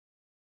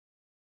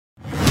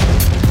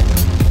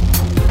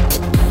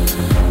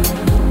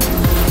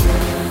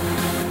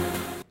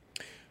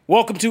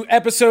Welcome to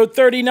episode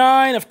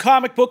 39 of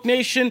Comic Book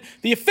Nation,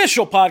 the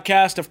official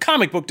podcast of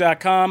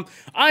comicbook.com.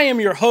 I am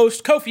your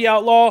host, Kofi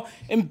Outlaw,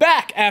 and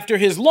back after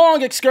his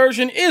long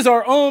excursion is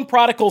our own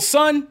prodigal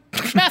son,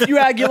 Matthew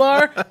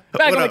Aguilar.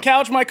 Back on the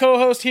couch, my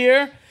co-host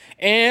here.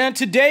 And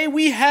today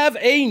we have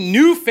a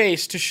new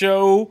face to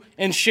show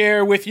and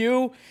share with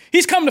you.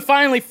 He's come to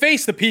finally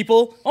face the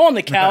people on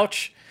the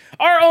couch.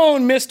 Our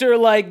own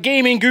Mr.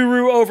 Gaming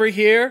Guru over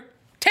here,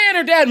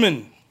 Tanner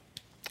Dedman.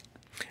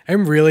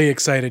 I'm really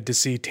excited to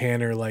see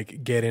Tanner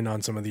get in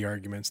on some of the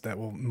arguments that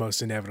will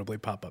most inevitably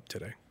pop up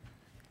today.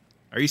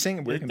 Are you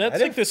saying we're competitive?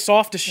 That's like the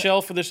softest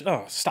shell for this.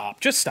 Oh,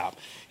 stop. Just stop.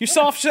 You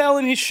soft shell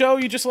in his show,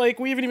 you just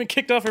we haven't even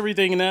kicked off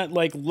everything in that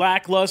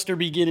lackluster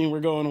beginning we're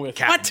going with.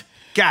 What?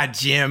 God,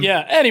 Jim.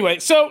 Yeah, anyway,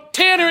 so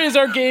Tanner is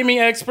our gaming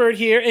expert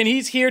here, and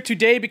he's here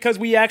today because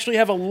we actually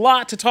have a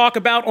lot to talk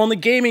about on the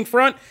gaming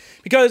front,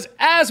 because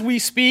as we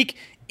speak,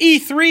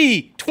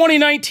 E3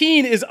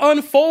 2019 is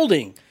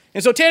unfolding.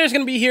 And so Tanner's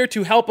going to be here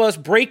to help us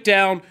break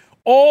down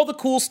all the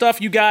cool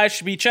stuff you guys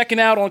should be checking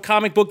out on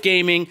comic book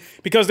gaming,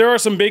 because there are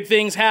some big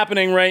things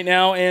happening right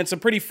now and some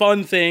pretty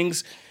fun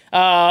things.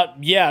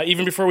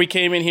 Even before we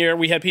came in here,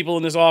 we had people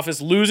in this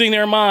office losing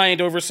their mind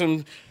over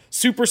some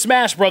Super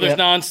Smash Brothers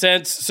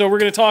nonsense. So we're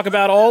going to talk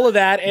about all of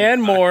that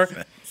and more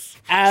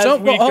as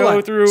we go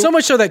through. So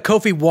much so that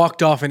Kofi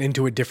walked off and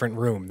into a different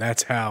room.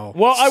 That's how.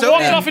 Well, I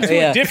walked off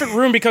into a different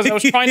room because I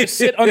was trying to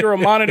sit under a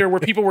monitor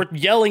where people were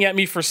yelling at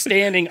me for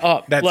standing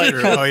up. That's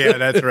true. Oh, yeah,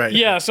 that's right.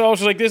 Yeah, so I was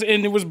just like this,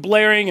 and it was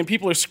blaring, and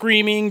people are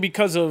screaming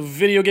because of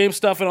video game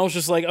stuff, and I was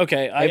just like,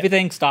 okay.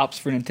 Everything stops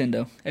for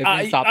Nintendo.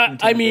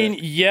 I mean,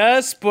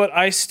 yes, but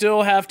I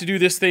still have to do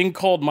this thing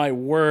called my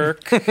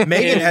work.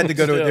 Megan had to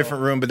go to a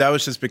different room, but that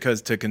was just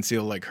because to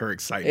conceal her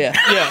excitement.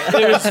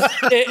 Yeah.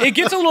 It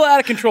gets a little out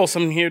of control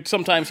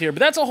sometimes here, but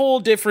that's a whole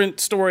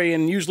different story,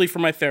 and usually for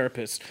my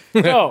therapist.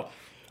 So,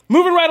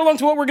 moving right along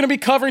to what we're going to be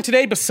covering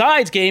today,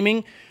 besides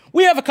gaming,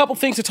 we have a couple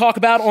things to talk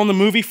about on the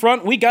movie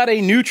front. We got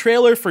a new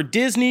trailer for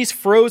Disney's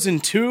Frozen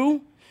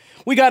 2.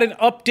 We got an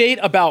update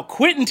about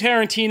Quentin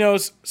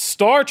Tarantino's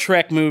Star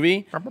Trek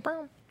movie.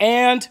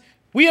 And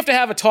we have to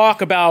have a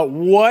talk about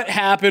what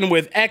happened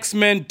with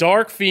X-Men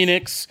Dark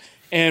Phoenix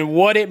and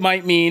what it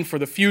might mean for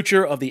the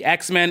future of the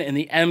X-Men and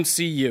the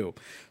MCU.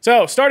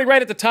 So, starting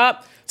right at the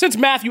top, since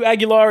Matthew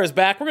Aguilar is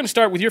back, we're going to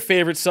start with your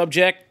favorite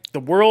subject, the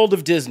world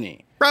of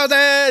Disney.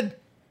 Frozen!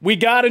 We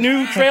got a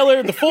new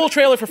trailer, the full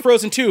trailer for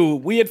Frozen 2.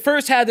 We had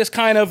first had this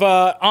kind of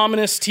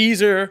ominous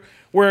teaser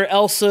where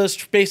Elsa's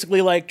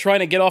basically trying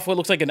to get off what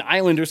looks like an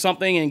island or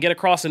something and get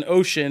across an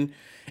ocean.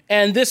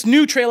 And this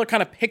new trailer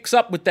kind of picks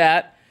up with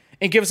that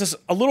and gives us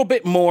a little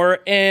bit more.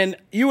 And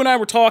you and I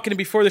were talking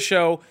before the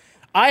show.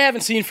 I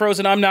haven't seen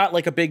Frozen. I'm not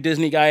a big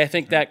Disney guy. I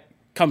think that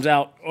comes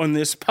out on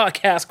this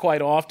podcast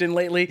quite often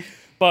lately.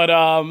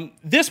 But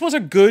this was a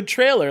good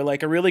trailer,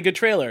 a really good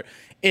trailer.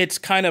 It's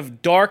kind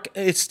of dark.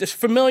 It's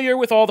familiar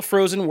with all the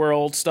Frozen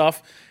world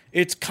stuff.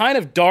 It's kind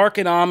of dark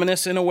and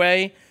ominous in a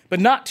way,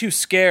 but not too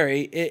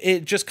scary.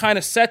 It just kind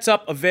of sets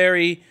up a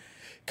very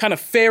kind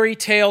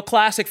of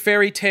classic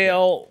fairy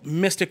tale,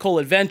 mystical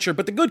adventure,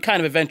 but the good kind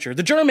of adventure,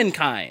 the German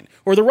kind,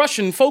 or the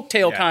Russian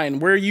folktale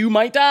kind, where you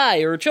might die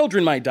or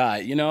children might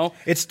die,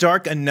 It's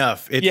dark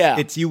enough.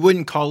 It's you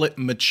wouldn't call it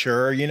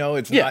mature,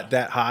 it's not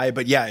that high,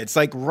 but it's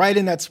right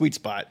in that sweet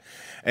spot.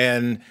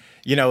 And,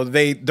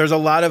 there's a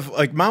lot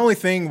of, my only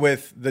thing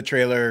with the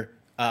trailer,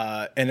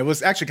 and it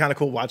was actually kind of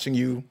cool watching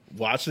you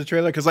watch the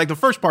trailer, because the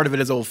first part of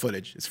it is old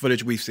footage. It's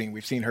footage we've seen.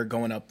 We've seen her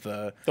going up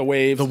the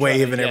wave and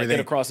everything, get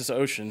across this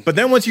ocean. But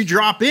then once you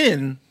drop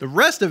in, the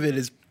rest of it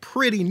is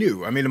pretty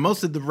new. I mean,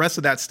 most of the rest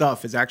of that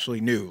stuff is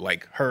actually new,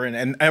 like her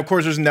and of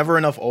course, there's never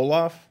enough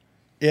Olaf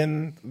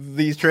in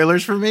these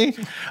trailers for me.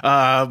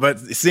 But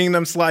seeing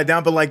them slide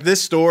down, but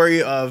this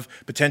story of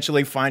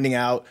potentially finding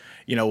out,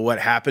 what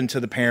happened to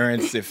the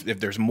parents, if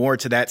there's more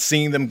to that,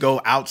 seeing them go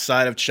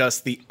outside of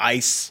just the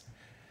ice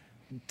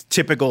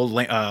typical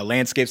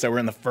landscapes that were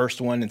in the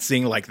first one, and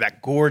seeing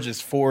that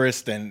gorgeous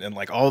forest and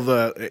all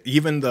the,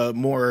 even the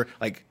more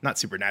not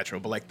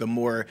supernatural, but the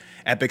more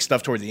epic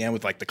stuff towards the end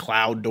with the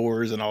cloud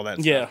doors and all that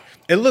stuff.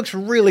 It looks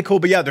really cool,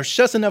 but there's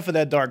just enough of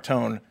that dark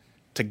tone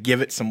to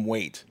give it some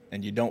weight,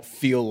 and you don't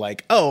feel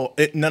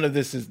none of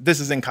this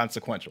is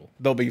inconsequential.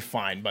 They'll be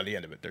fine by the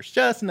end of it. There's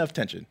just enough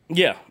tension.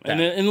 Yeah,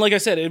 and like I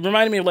said, it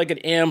reminded me of an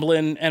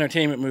Amblin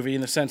entertainment movie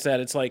in the sense that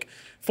it's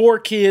for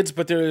kids,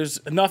 but there's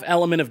enough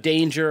element of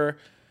danger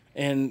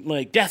and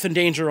death and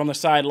danger on the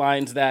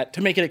sidelines that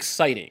to make it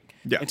exciting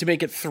and to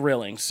make it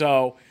thrilling.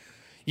 So,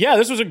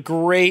 this was a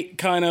great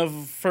kind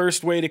of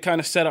first way to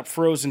kind of set up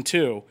Frozen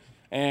 2.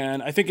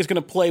 And I think it's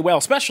going to play well,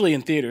 especially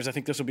in theaters. I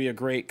think this will be a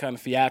great kind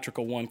of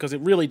theatrical one, because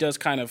it really does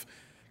kind of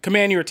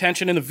command your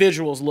attention, and the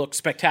visuals look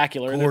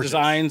spectacular. Gorgeous. And the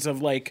designs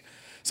of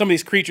some of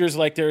these creatures,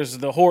 there's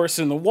the horse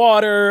in the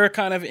water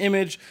kind of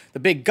image, the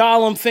big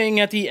golem thing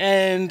at the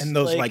end. And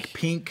those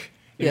pink,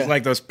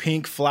 it's those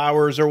pink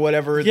flowers or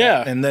whatever.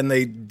 And then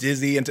they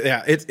dizzy into,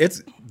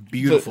 it's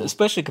beautiful. But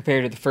especially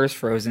compared to the first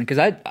Frozen, because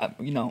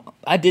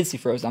I did see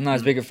Frozen. I'm not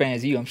as big a fan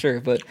as you, I'm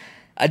sure, but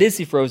I did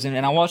see Frozen,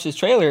 and I watched this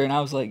trailer, and I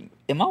was like,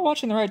 am I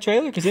watching the right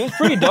trailer? Because it was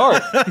pretty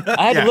dark.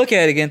 I had to look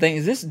at it again,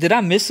 think, did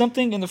I miss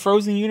something in the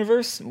Frozen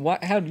universe?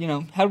 How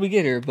did we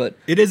get here? But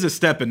It is a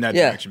step in that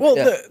direction. Well,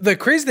 the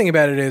crazy thing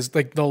about it is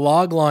like the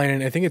log line,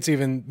 and I think it's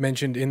even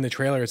mentioned in the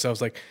trailer itself.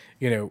 Is like,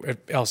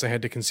 Elsa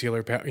had to conceal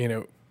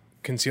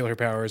her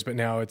powers, but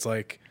now it's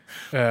like.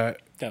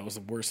 That was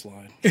the worst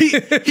line. He's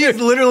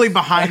literally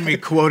behind me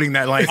quoting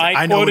that line.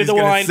 I know what he's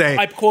going to say.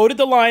 I quoted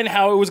the line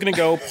how it was going to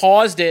go,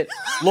 paused it,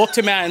 looked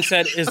to Matt and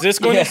said, is this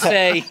going to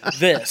say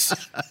this?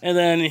 And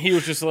then he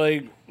was just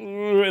like,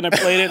 and I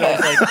played it. I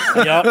was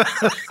like,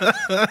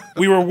 yup.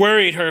 We were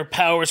worried her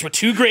powers were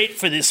too great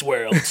for this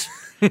world.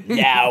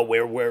 Now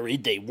we're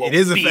worried they won't It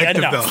is be effective,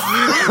 enough.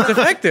 though. It's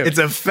effective. It's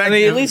effective. I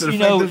mean, at least It's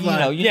you an know effective line.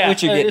 what you're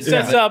getting. It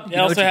sets up You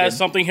know what Elsa you're has getting.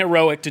 something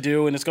heroic to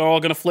do, and it's all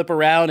going to flip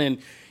around, and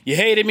you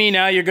hated me,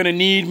 now you're going to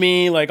need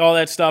me, like all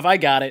that stuff. I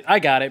got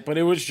it, but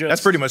it was just...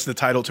 That's pretty much the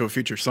title to a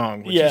future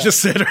song, which Yeah. you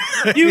just said.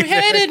 You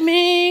hated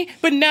me,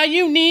 but now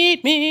you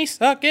need me,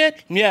 suck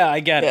it. Yeah, I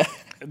get it.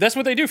 That's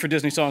what they do for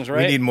Disney songs,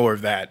 right? We need more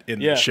of that in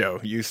Yeah. the show.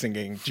 You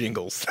singing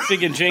jingles.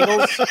 Singing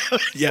jingles.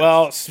 Yes.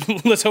 Well,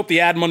 let's hope the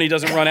ad money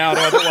doesn't run out.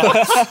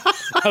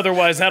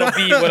 Otherwise that'll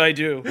be what I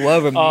do.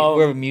 We'll have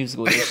a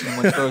musical edition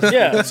when Frozen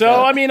Yeah. comes So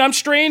out. I mean, I'm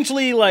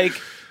strangely like,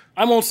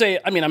 I'm not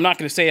going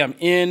to say I'm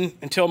in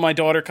until my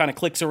daughter kind of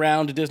clicks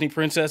around to Disney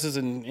princesses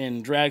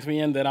and drags me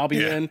in. Then I'll be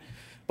Yeah. in.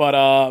 But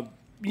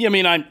yeah, I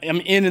mean, I'm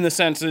in the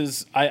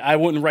senses I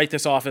wouldn't write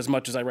this off as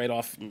much as I write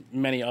off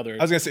many others.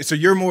 I was gonna say, so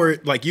you're more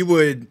like you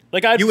would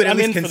you would at I'm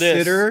least in for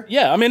consider. this.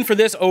 Yeah, I'm in for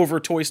this over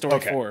Toy Story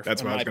Okay, 4.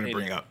 that's in what I my was going to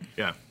opinion. bring up.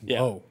 Yeah,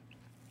 Yeah. Oh.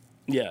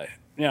 Yeah.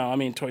 Yeah, I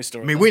mean, Toy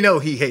Story. I mean, we know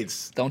he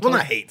hates. Don't well, tell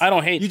not me. hate. I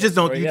don't hate You Toy just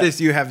don't. Story, You yeah. just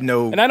you have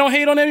no. And I don't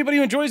hate on anybody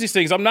who enjoys these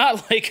things. I'm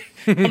not like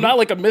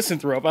a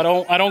misanthrope. I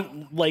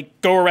don't like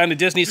go around to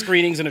Disney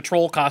screenings in a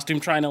troll costume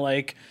trying to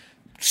like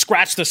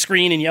scratch the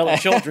screen and yell at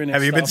children. And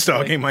have you been stuff.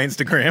 stalking my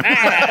Instagram?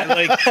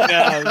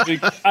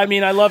 I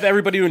mean, I love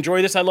everybody who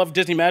enjoyed this. I love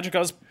Disney Magic.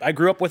 I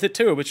grew up with it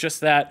too. It's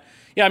just that,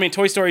 yeah. I mean,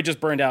 Toy Story just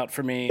burned out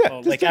for me.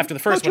 Like after the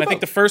first one, I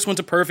think the first one's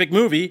a perfect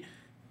movie.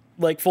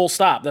 Like full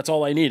stop. That's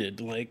all I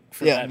needed. Like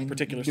for that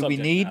particular do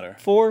subject we need matter.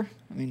 4?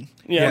 I mean,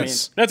 Yeah,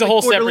 Yes. I mean, that's a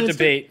whole separate Borderlands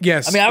debate.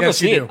 Yes. I'll go yes,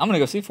 see you it. do. I'm gonna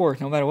go see 4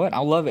 no matter what.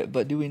 I'll love it,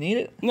 but do we need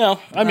it? No,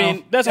 I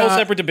mean that's a whole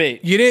separate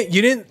debate. You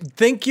didn't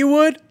think you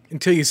would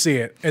until you see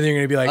it, and then you're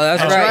gonna be like, Oh,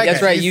 that's oh, right.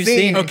 That's right. You've You've seen-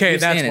 seen it. Okay,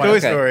 You've that's seen it. why. Toy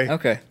Okay. Story.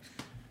 Okay.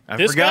 I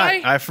This forgot.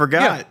 guy? I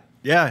forgot.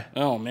 Yeah.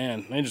 Oh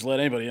man, they just let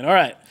anybody in. All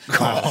right,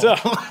 so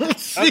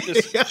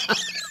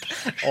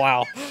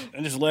wow,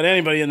 I just let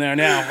anybody in there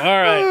now.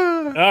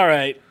 All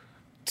right.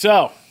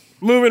 So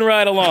moving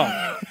right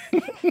along.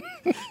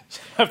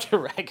 After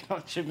ragging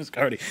on Jim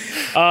Muscardi.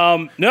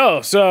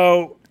 No,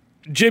 so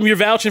Jim, you're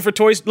vouching for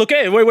Toys. Look,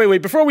 hey,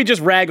 wait. Before we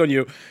just rag on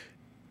you,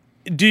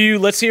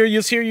 let's hear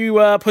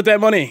you put that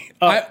money.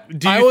 Do I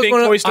you was think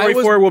one of- Toy Story I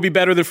was- 4 will be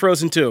better than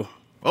Frozen 2?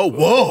 Oh,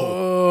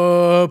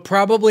 whoa.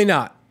 probably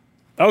not.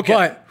 Okay,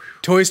 But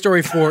Toy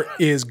Story 4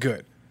 is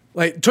good.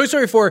 Like Toy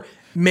Story 4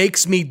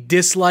 makes me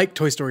dislike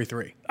Toy Story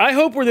 3. I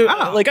hope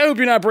I hope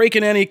you're not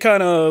breaking any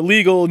kind of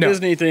legal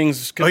Disney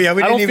things. 'Cause Oh, yeah,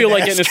 we I don't didn't feel even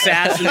like getting ask.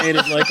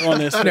 assassinated like on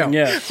this No, thing.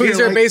 Yeah. these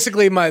are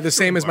basically the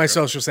same as my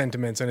social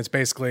sentiments, and it's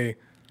basically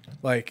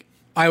like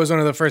I was one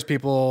of the first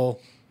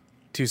people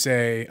to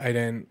say I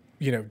didn't.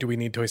 Do we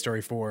need Toy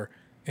Story 4?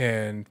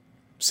 And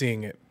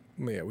seeing it,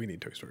 yeah, we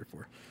need Toy Story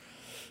 4.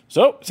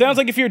 So, sounds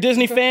like if you're a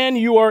Disney fan,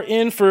 you are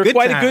in for Good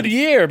quite a times. good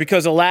year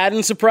because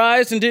Aladdin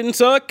surprised and didn't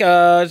suck.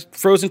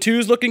 Frozen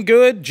 2's looking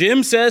good.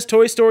 Jim says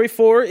Toy Story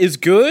 4 is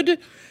good.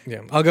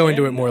 Yeah, I'll go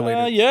into it more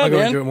later. yeah, I'll go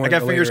man. into it more. I got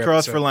in a fingers later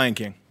crossed episode. for Lion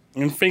King.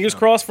 And fingers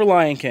crossed for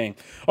Lion King.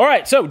 All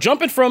right, so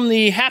jumping from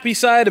the happy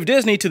side of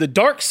Disney to the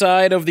dark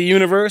side of the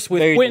universe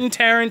with Very Quentin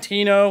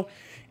Tarantino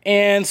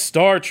and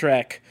Star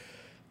Trek.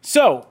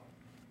 So,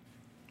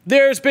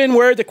 there's been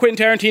word that Quentin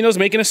Tarantino's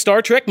making a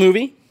Star Trek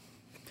movie.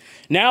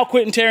 Now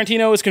Quentin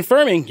Tarantino is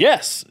confirming,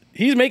 yes,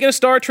 he's making a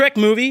Star Trek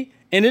movie,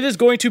 and it is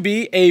going to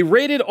be a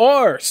rated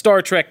R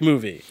Star Trek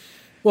movie.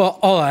 Well,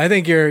 I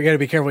think you got to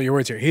be careful with your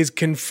words here. He's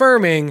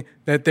confirming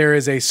that there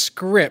is a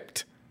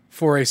script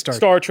for a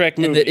Star Trek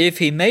And movie. that if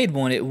he made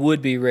one, it would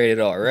be rated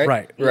R, right?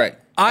 Right. Right.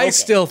 I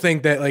still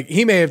think that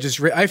he may have just.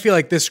 I feel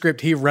like this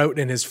script he wrote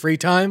in his free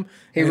time.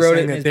 He and wrote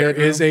saying it in his that there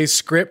bedroom. is a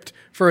script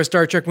for a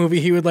Star Trek movie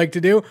he would like to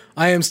do.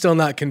 I am still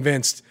not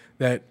convinced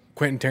that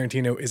Quentin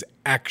Tarantino is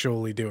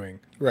actually doing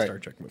a Right. Star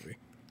Trek movie.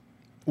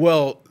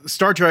 Well,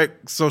 Star Trek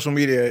social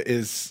media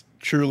is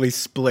truly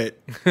split,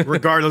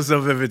 regardless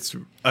of if it's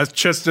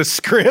just a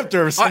script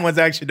or if someone's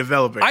actually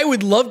developing. I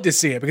would love to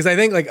see it because I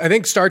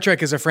think Star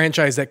Trek is a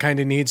franchise that kind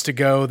of needs to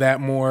go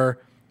that more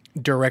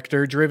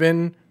director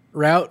driven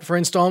route for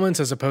installments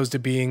as opposed to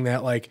being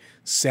that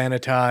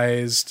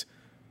sanitized,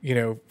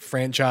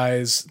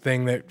 franchise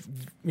thing that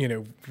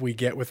we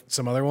get with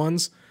some other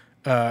ones.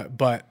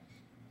 But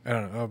I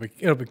don't know.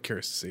 It'll be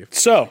curious to see if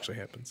it actually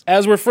happens.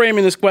 As we're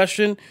framing this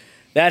question,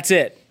 that's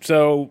it.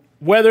 So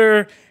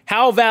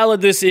how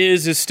valid this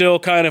is still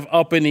kind of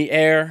up in the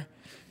air.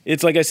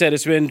 It's like I said,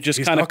 it's been just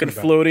He's kind of talking been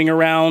about floating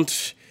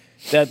around.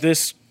 that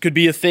this could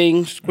be a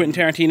thing, Quentin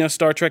Tarantino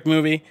Star Trek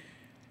movie.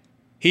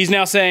 He's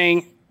now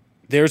saying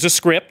there's a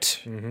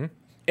script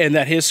and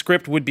that his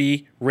script would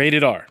be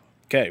rated R.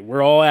 Okay,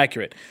 we're all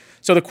accurate.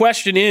 So the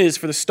question is,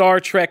 for the Star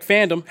Trek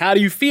fandom, how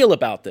do you feel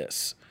about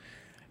this?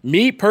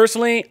 Me,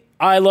 personally,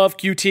 I love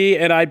QT,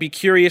 and I'd be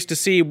curious to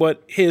see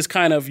what his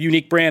kind of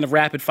unique brand of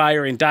rapid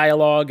fire and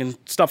dialogue and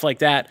stuff like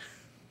that,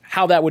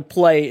 how that would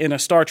play in a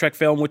Star Trek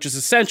film, which has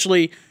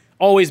essentially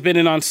always been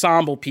an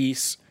ensemble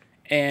piece.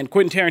 And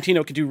Quentin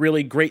Tarantino can do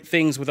really great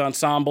things with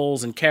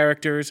ensembles and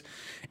characters,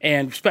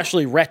 and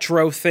especially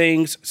retro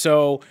things.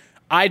 So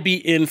I'd be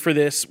in for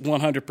this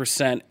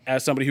 100%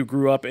 as somebody who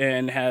grew up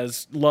and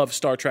has loved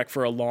Star Trek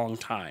for a long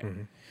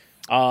time.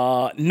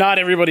 Not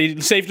everybody,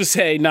 safe to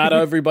say, not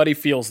everybody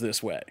feels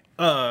this way.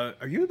 Are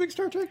you a big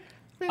Star Trek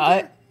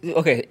fan?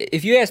 Okay,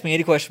 if you ask me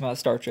any question about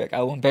Star Trek,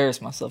 I will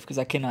embarrass myself because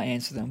I cannot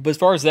answer them. But as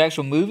far as the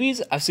actual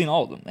movies, I've seen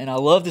all of them, and I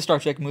love the Star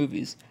Trek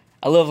movies.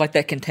 I love like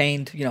that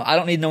contained, I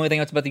don't need to know anything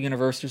else about the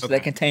universe, just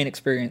that contained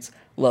experience.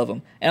 Love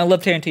them. And I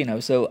love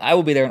Tarantino, so I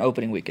will be there on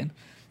opening weekend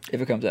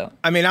if it comes out.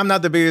 I mean, I'm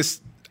not the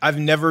biggest. I've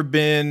never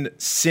been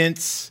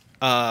since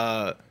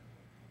The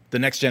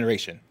Next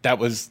Generation. That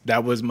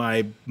was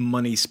my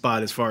money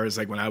spot as far as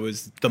like when I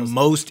was the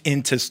most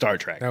into Star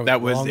Trek.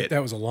 That was it.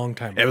 That was a long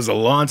time ago. It was a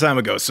long time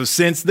ago. So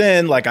since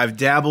then, like I've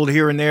dabbled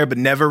here and there, but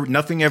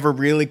nothing ever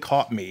really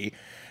caught me.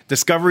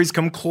 Discovery's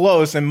come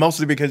close, and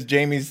mostly because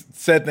Jamie's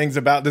said things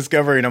about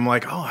Discovery, and I'm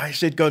like, oh, I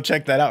should go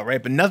check that out,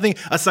 right? But nothing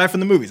aside from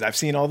the movies. I've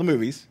seen all the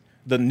movies,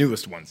 the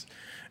newest ones,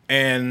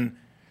 and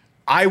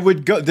I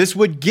would go. This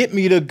would get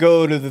me to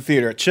go to the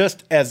theater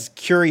just as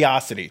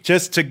curiosity,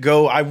 just to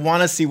go. I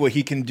want to see what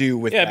he can do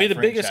with. Yeah, that it'd be the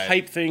franchise. biggest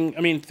hype thing.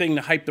 I mean, thing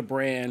to hype the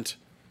brand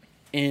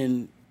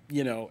in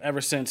ever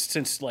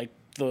since like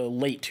the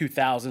late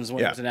 2000s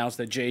when it was announced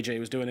that JJ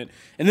was doing it,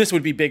 and this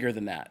would be bigger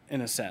than that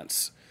in a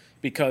sense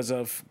because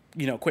of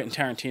Quentin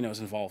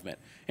Tarantino's involvement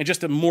and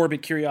just a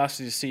morbid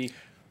curiosity to see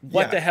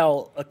what the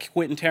hell a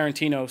Quentin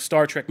Tarantino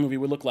Star Trek movie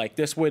would look like.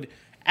 This would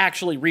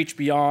actually reach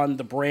beyond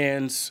the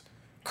brand's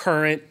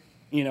current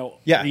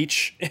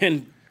reach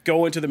and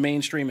go into the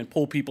mainstream and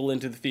pull people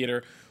into the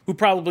theater who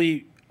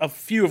probably a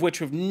few of which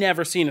have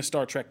never seen a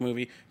Star Trek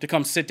movie to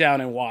come sit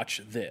down and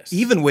watch this.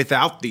 Even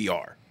without the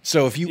R.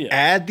 So if you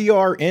add the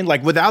R in,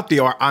 like without the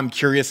R, I'm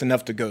curious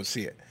enough to go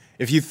see it.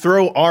 If you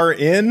throw R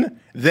in,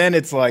 then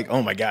it's like,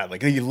 oh my God,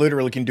 like he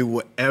literally can do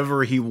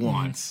whatever he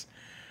wants.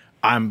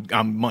 I'm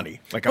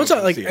money. Like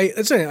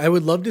I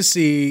would love to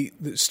see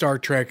Star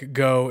Trek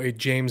go a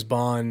James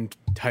Bond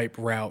type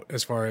route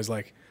as far as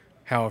like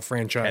how a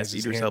franchise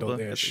is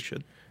handled ish.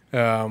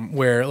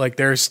 Where like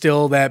there's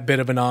still that bit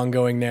of an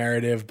ongoing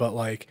narrative, but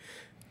like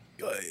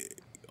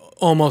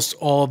almost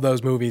all of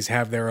those movies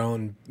have their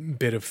own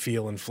bit of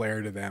feel and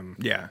flair to them.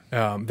 Yeah.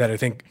 That I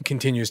think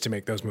continues to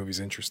make those movies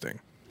interesting.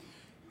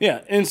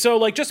 Yeah, and so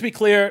like just to be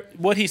clear,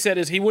 what he said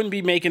is he wouldn't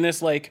be making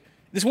this like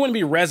this wouldn't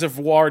be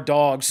Reservoir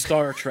Dogs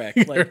Star Trek.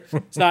 Like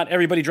it's not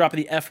everybody dropping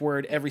the F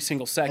word every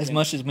single second. As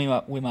much as we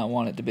might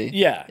want it to be.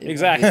 Yeah,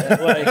 exactly.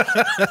 Like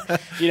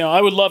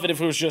I would love it if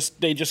it was just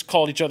they just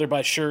called each other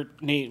by shirt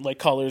like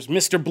colors,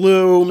 Mr.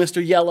 Blue,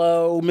 Mr.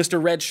 Yellow,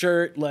 Mr. Red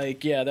Shirt. Like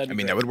that. I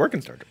mean that would work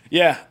in Star Trek.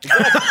 Yeah.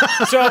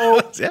 Exactly.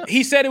 So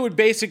he said it would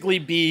basically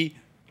be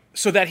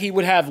so that he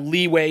would have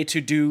leeway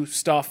to do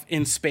stuff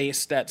in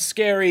space that's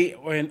scary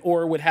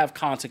or would have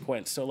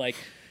consequence. So, like,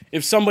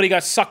 if somebody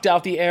got sucked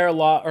out the air a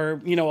lot or,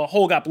 a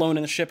hole got blown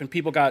in the ship and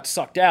people got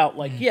sucked out,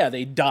 like,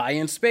 they die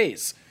in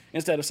space.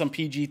 Instead of some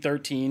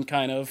PG-13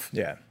 kind of,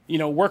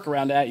 work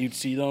around that, you'd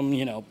see them,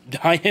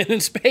 dying in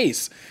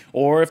space.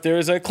 Or if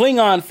there's a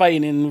Klingon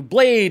fight in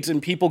blades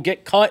and people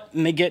get cut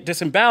and they get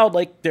disemboweled,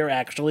 like, they're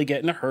actually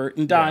getting hurt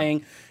and dying.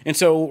 Yeah. And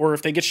so, or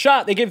if they get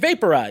shot, they get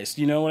vaporized.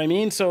 You know what I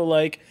mean? So,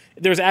 like,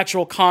 there's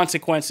actual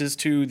consequences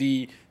to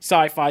the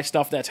sci-fi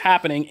stuff that's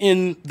happening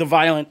in the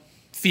violent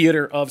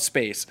theater of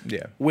space,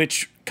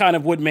 which kind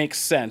of would make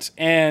sense.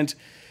 And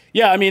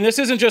I mean, this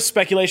isn't just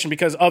speculation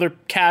because other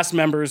cast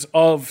members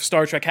of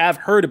Star Trek have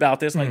heard about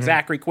this. Like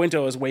Zachary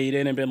Quinto has weighed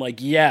in and been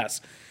like,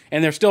 yes.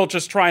 And they're still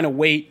just trying to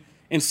wait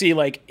and see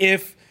like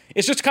if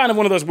it's just kind of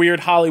one of those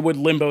weird Hollywood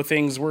limbo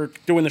things. We're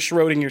doing the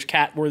Schrodinger's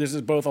cat where this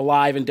is both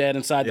alive and dead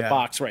inside the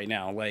box right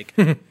now. Like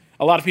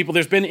a lot of people,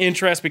 there's been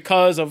interest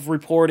because of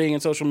reporting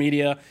and social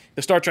media.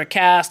 The Star Trek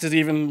cast has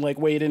even like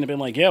weighed in and been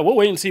like, yeah, we'll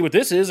wait and see what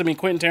this is. I mean,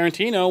 Quentin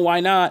Tarantino, why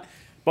not?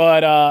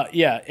 But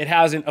it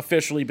hasn't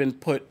officially been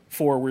put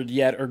forward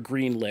yet or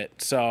greenlit.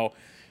 So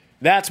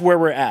that's where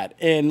we're at.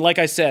 And like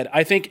I said,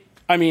 I think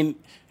Paramount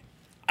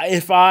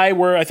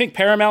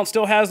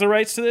still has the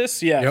rights to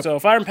this. Yeah. Yep. So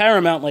if I'm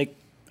Paramount, like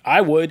I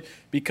would,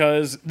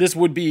 because this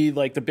would be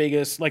like the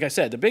biggest, like I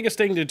said, the biggest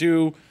thing to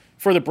do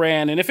for the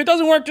brand. And if it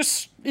doesn't work,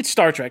 it's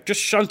Star Trek.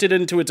 Just shunt it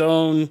into its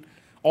own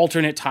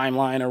alternate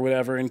timeline or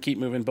whatever and keep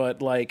moving.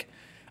 But like,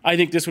 I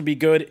think this would be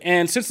good.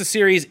 And since the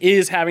series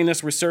is having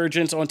this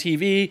resurgence on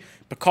TV,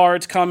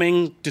 Picard's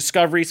coming,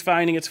 Discovery's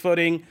finding its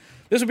footing,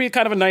 this would be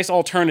kind of a nice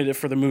alternative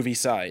for the movie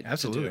side.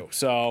 Absolutely. To do.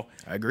 So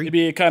I agree. It'd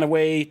be a kind of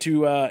way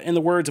to, in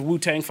the words of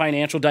Wu-Tang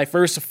Financial,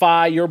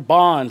 diversify your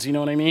bonds. You know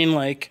what I mean?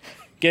 Like,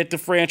 get the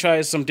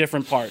franchise some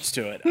different parts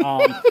to it.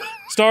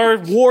 Star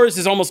Wars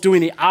is almost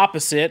doing the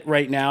opposite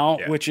right now,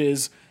 which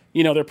is,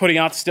 they're putting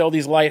out still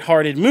these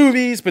lighthearted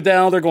movies, but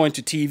now they're going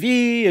to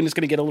TV, and it's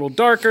going to get a little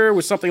darker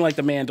with something like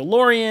The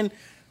Mandalorian.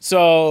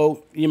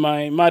 So you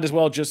might as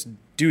well just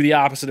do the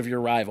opposite of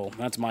your rival.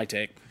 That's my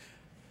take.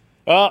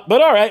 But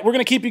all right, we're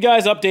going to keep you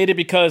guys updated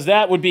because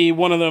that would be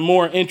one of the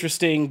more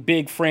interesting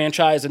big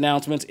franchise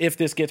announcements if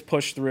this gets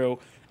pushed through.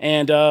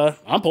 And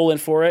I'm pulling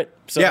for it.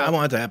 So, yeah, I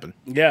want it to happen.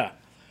 Yeah.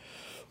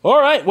 All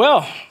right,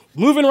 well,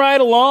 moving right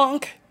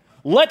along,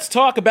 let's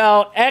talk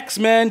about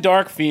X-Men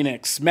Dark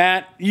Phoenix.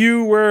 Matt,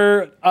 you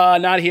were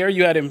not here.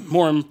 You had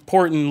more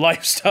important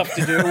life stuff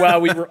to do while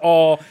we were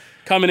all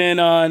coming in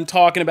on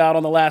talking about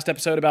on the last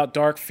episode about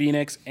Dark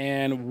Phoenix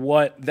and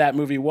what that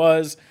movie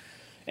was.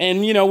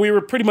 And, we were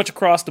pretty much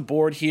across the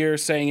board here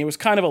saying it was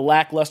kind of a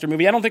lackluster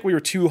movie. I don't think we were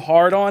too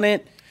hard on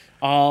it.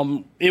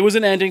 It was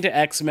an ending to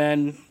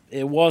X-Men.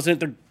 It wasn't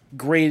the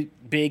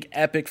great, big,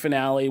 epic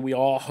finale we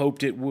all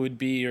hoped it would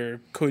be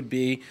or could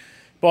be.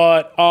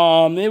 But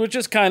it was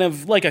just kind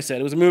of, like I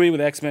said, it was a movie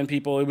with X-Men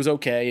people. It was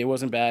okay. It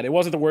wasn't bad. It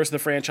wasn't the worst of the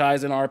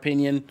franchise in our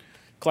opinion,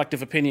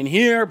 collective opinion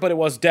here, but it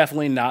was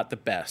definitely not the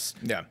best.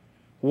 Yeah.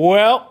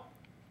 Well,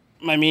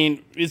 I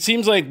mean, it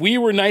seems like we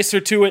were nicer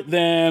to it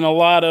than a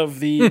lot of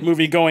the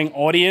movie-going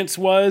audience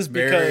was.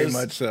 Because, very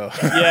much so.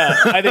 Yeah,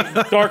 I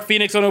think Dark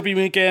Phoenix on opening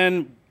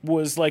weekend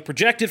was like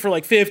projected for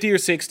like 50 or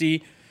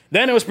 60.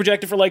 Then it was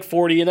projected for like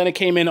 40, and then it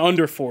came in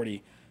under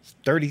 40.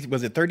 30,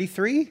 was it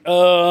 33?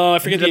 I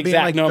forget the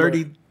exact like number.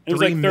 33 It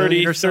was like 30,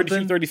 million or 32,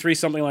 something? 33,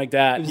 something like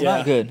that. It was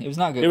not good. It was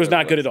not good. It was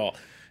not good at all.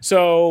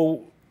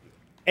 So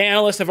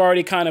analysts have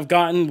already kind of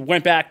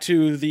went back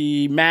to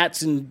the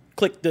mats and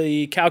clicked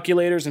the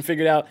calculators and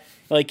figured out,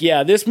 like,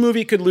 yeah, this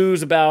movie could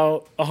lose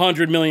about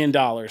 $100 million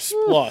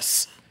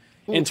plus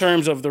in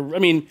terms of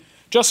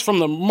just from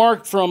the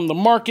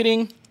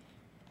marketing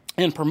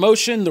and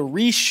promotion, the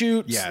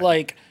reshoots,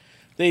 like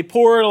they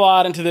poured a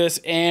lot into this,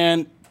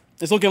 and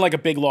it's looking like a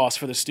big loss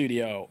for the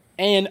studio.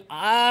 And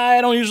I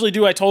don't usually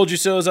do I told you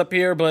so's up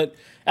here, but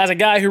as a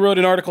guy who wrote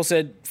an article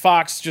said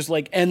Fox just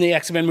like end the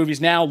X-Men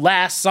movies now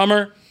last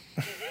summer,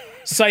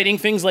 citing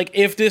things like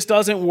if this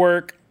doesn't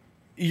work,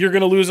 you're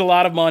going to lose a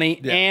lot of money,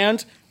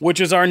 and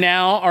which is our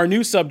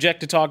new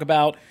subject to talk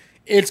about,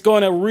 it's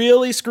going to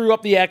really screw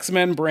up the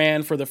X-Men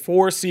brand for the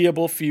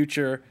foreseeable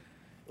future,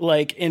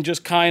 and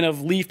just kind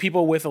of leave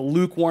people with a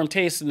lukewarm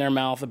taste in their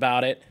mouth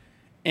about it.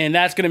 And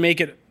that's going to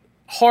make it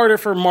harder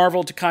for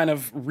Marvel to kind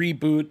of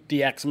reboot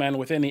the X-Men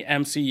within the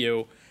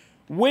MCU,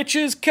 which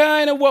is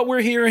kind of what we're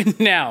hearing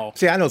now.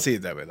 See, I don't see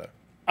it that way, though.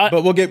 But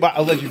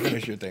I'll let you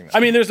finish your thing. I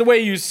mean, there's the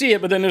way you see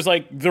it, but then there's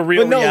the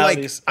real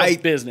realities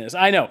of business.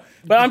 I know.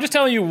 But I'm just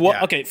telling you what.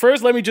 Yeah. Okay,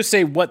 first let me just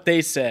say what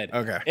they said.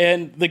 Okay.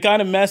 And the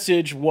kind of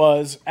message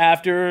was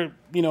after,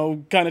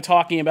 kind of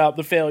talking about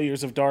the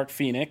failures of Dark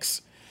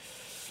Phoenix,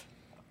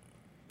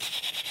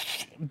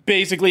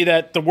 basically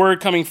that the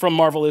word coming from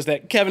Marvel is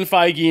that Kevin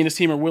Feige and his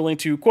team are willing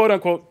to, quote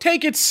unquote,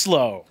 take it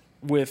slow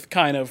with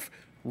kind of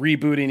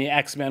rebooting the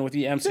X-Men with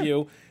the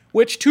MCU. Yeah.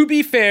 Which, to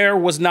be fair,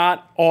 was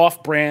not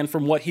off-brand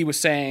from what he was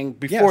saying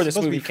before this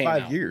movie came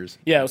out. 5 years.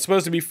 Yeah, it was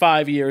supposed to be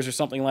 5 years or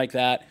something like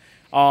that.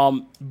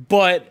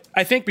 But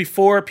I think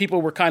before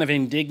people were kind of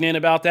indignant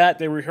about that.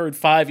 They heard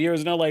 5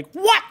 years and they're like,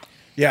 what?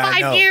 Yeah,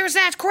 5 years?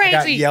 That's crazy. I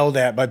got yelled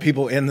at by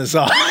people in the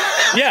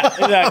office. Yeah,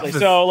 exactly.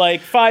 So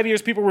 5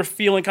 years, people were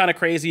feeling kind of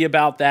crazy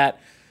about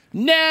that.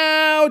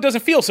 Now it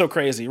doesn't feel so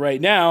crazy right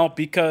now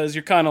because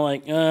you're kind of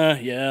like,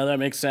 yeah, that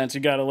makes sense.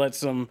 You got to let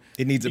some.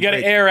 It needs. You got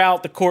to air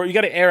out the court. You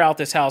got to air out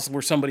this house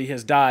where somebody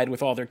has died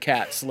with all their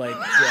cats. You got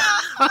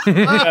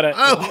to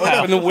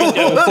open the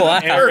window,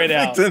 and air it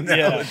out.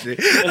 Analogy.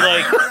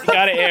 Yeah, you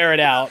got to air it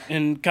out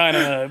and kind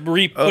of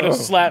put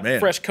a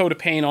fresh coat of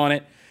paint on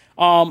it.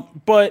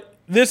 But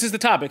this is the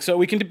topic, so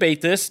we can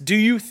debate this. Do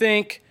you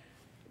think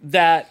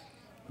that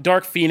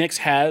Dark Phoenix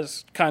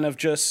has kind of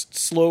just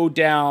slowed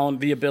down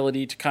the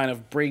ability to kind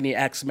of bring the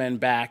X-Men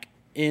back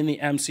in the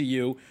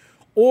MCU?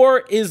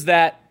 Or is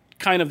that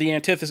kind of the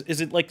antithesis? Is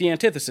it like the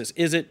antithesis?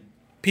 Is it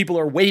people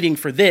are waiting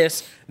for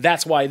this,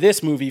 that's why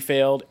this movie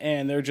failed,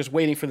 and they're just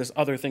waiting for this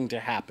other thing to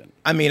happen?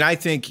 I mean, I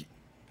think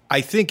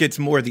it's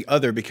more the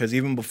other because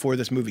even before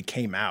this movie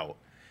came out,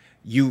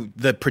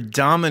 the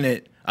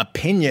predominant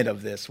opinion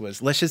of this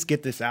was, let's just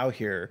get this out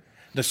here.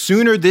 The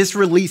sooner this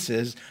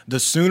releases, the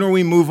sooner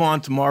we move on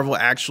to Marvel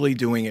actually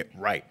doing it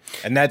right.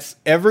 And that's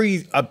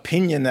every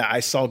opinion that I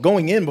saw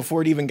going in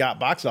before it even got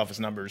box office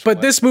numbers.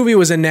 But this movie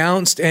was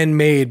announced and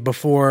made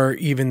before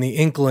even the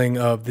inkling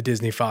of the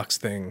Disney Fox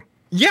thing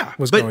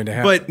was going to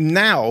happen. But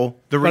now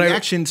the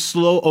reaction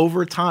slow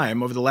over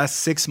time, over the last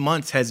 6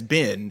 months has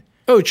been...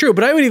 Oh, true.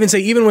 But I would even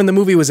say even when the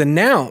movie was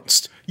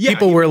announced,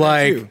 people were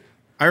like... Too.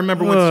 I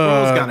remember when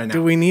Skrulls got announced.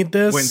 Do we need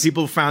this? When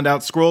people found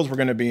out Skrulls were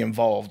going to be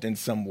involved in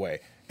some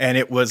way. And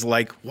it was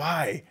like,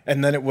 why?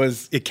 And then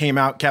it came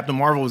out, Captain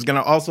Marvel was going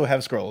to also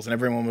have Skrulls. And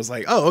everyone was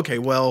like, oh, okay,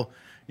 well,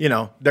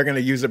 they're going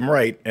to use them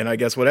right, and I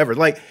guess whatever.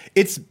 Like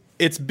it's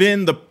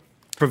been the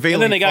prevailing.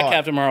 And then they got thought.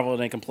 Captain Marvel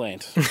and they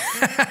complained.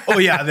 Oh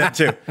yeah, that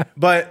too.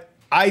 But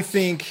I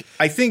think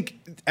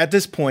at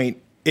this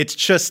point it's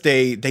just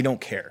they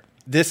don't care.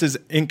 This is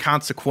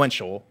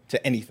inconsequential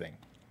to anything.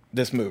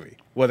 This movie,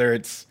 whether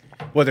it's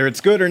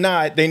good or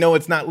not, they know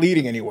it's not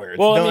leading anywhere. It's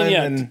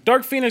done,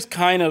 Dark Phoenix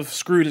kind of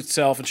screwed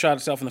itself and shot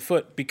itself in the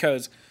foot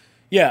because,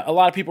 a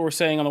lot of people were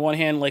saying on the one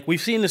hand, like, we've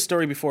seen this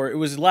story before. It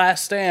was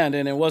Last Stand,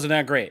 and it wasn't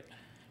that great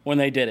when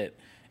they did it.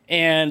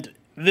 And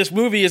this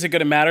movie isn't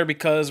going to matter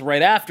because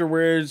right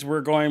afterwards,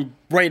 we're going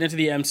right into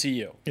the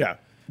MCU. Yeah.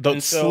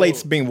 The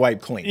slate's being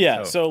wiped clean.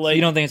 Yeah, so like...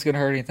 You don't think it's going to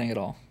hurt anything at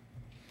all?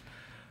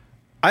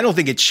 I don't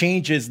think it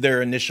changes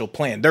their initial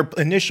plan. Their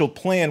initial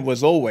plan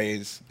was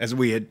always, as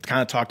we had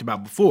kind of talked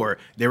about before,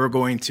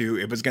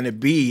 it was going to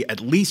be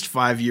at least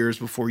 5 years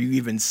before you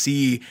even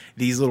see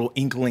these little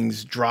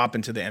inklings drop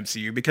into the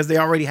MCU because they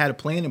already had a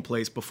plan in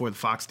place before the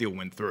Fox deal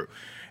went through.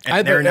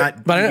 And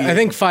I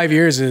think 5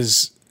 years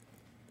is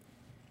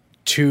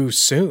too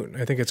soon.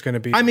 I think it's going to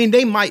be. I mean,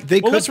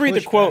 let's read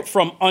the quote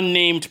from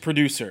unnamed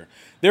producer.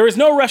 There is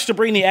no rush to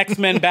bring the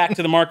X-Men back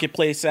to the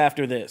marketplace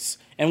after this.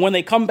 And when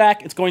they come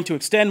back, it's going to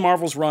extend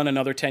Marvel's run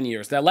another 10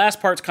 years. That last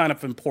part's kind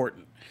of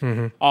important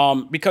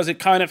because it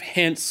kind of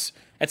hints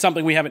at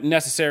something we haven't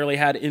necessarily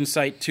had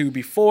insight to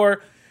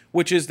before,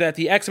 which is that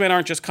the X-Men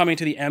aren't just coming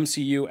to the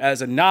MCU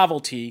as a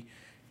novelty.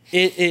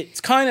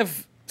 It's kind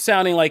of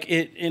sounding like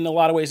in a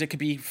lot of ways, it could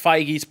be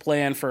Feige's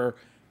plan for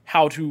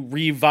how to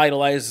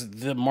revitalize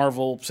the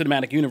Marvel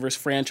Cinematic Universe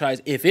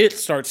franchise if it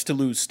starts to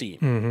lose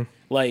steam.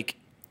 Like,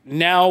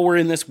 now we're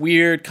in this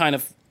weird kind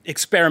of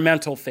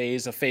experimental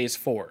phase of phase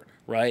 4.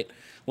 Right?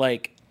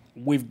 Like,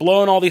 we've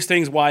blown all these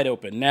things wide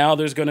open. Now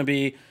there's going to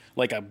be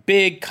like a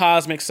big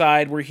cosmic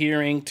side we're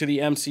hearing to the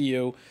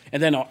MCU,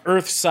 and then an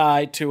Earth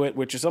side to it,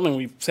 which is something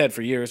we've said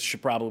for years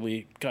should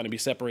probably kind of be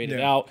separated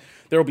out.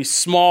 There will be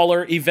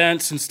smaller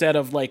events instead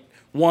of like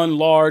one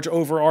large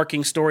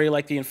overarching story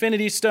like the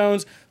Infinity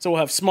Stones. So we'll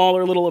have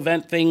smaller little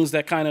event things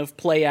that kind of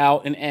play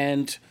out and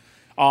end.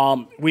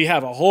 We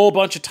have a whole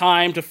bunch of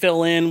time to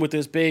fill in with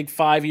this big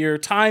 5-year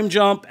time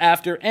jump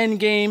after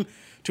Endgame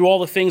to all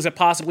the things that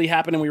possibly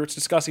happen, and we were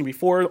discussing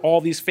before,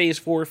 all these Phase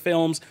 4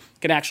 films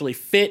can actually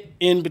fit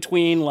in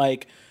between,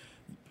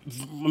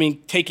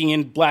 taking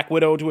in Black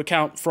Widow to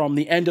account from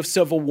the end of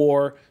Civil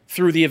War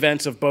through the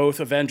events of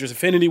both Avengers,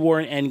 Infinity War,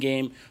 and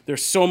Endgame.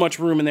 There's so much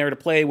room in there to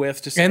play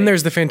with. And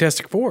there's the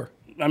Fantastic Four.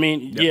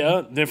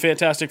 The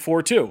Fantastic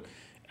Four, too,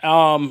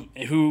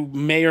 who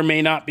may or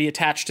may not be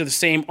attached to the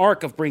same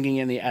arc of bringing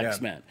in the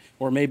X-Men,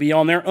 or maybe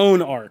on their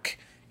own arc,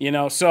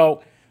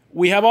 so...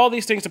 We have all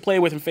these things to play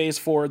with in Phase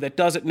 4 that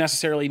doesn't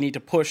necessarily need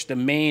to push the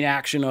main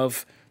action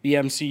of the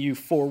MCU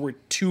forward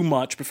too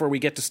much before we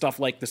get to stuff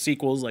like the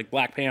sequels, like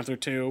Black Panther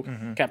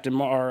 2,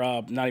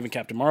 not even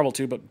Captain Marvel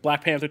 2, but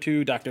Black Panther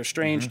 2, Doctor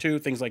Strange 2,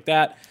 things like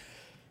that.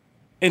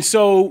 And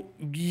so,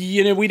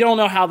 we don't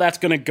know how that's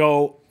going to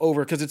go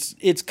over because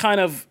it's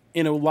kind of,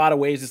 in a lot of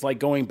ways, it's like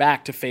going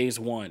back to Phase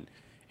 1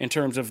 in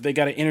terms of they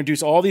got to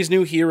introduce all these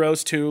new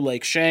heroes too,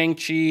 like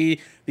Shang-Chi,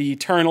 the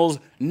Eternals.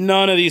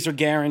 None of these are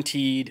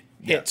guaranteed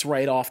hits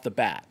right off the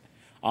bat.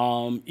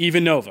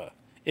 Even Nova,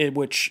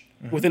 which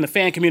within the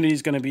fan community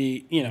is going to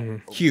be,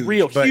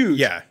 huge, huge.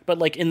 Yeah. But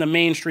like in the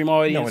mainstream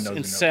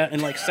audience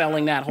and like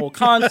selling that whole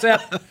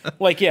concept,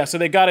 so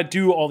they got to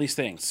do all these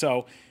things.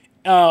 So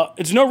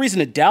it's no reason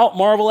to doubt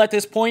Marvel at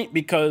this point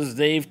because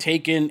they've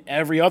taken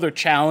every other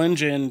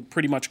challenge and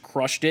pretty much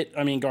crushed it.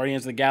 I mean,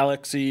 Guardians of the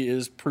Galaxy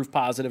is proof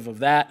positive of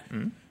that.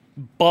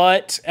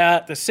 But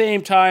at the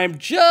same time,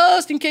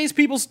 just in case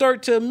people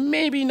start to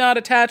maybe not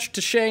attach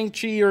to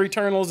Shang-Chi or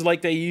Eternals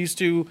like they used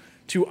to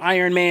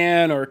Iron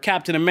Man or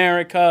Captain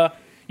America,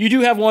 you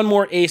do have one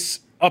more ace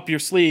up your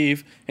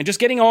sleeve. And just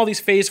getting all these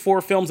Phase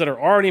 4 films that are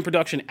already in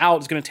production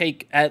out is going to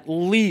take at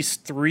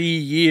least 3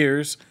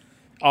 years.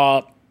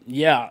 And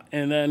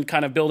then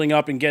kind of building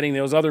up and getting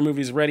those other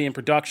movies ready in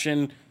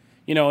production,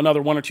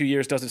 another 1 or 2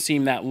 years doesn't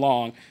seem that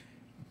long.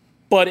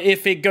 But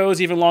if it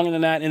goes even longer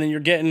than that, and then you're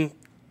getting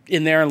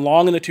in there and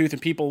long in the tooth,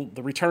 and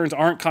the returns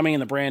aren't coming,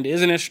 and the brand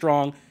isn't as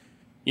strong.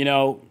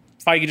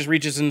 Feige just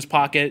reaches in his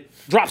pocket,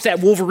 drops that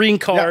Wolverine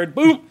card,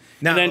 boom,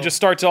 and then just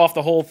starts off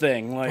the whole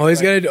thing. All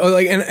he's got to do,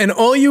 and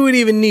all you would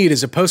even need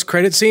is a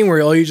post-credit scene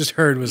where all you just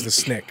heard was the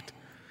snicked.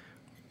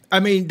 I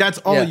mean, that's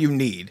all you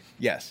need.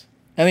 Yes.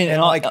 I mean,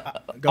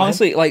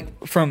 honestly,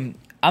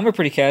 I'm a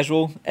pretty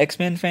casual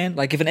X-Men fan.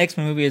 Like, if an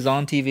X-Men movie is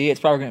on TV, it's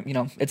probably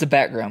going to, it's a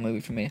background movie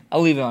for me. I'll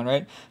leave it on,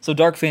 right? So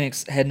Dark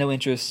Phoenix had no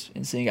interest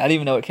in seeing it. I didn't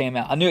even know it came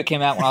out. I knew it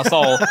came out when I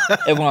saw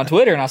everyone on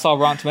Twitter and I saw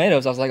Rotten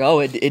Tomatoes. I was like, oh,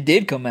 it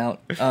did come out.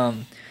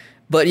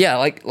 But yeah,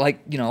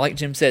 like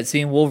Jim said,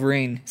 seeing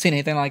Wolverine, seeing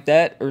anything like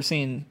that, or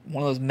seeing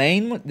one of those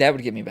main, that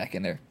would get me back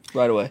in there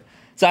right away.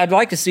 So I'd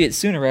like to see it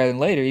sooner rather than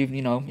later, even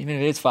if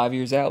it is 5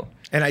 years out.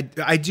 And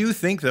I do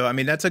think, though, I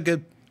mean, that's a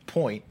good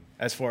point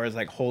as far as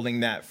like holding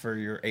that for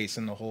your ace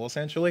in the hole,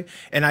 essentially.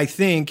 And I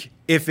think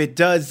if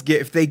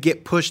they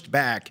get pushed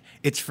back,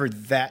 it's for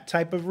that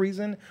type of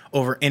reason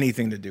over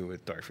anything to do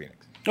with Dark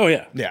Phoenix. Oh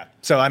yeah. Yeah.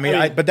 So I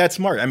mean, but that's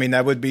smart. I mean,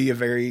 that would be a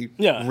very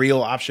Yeah.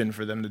 real option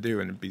for them to do,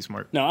 and it'd be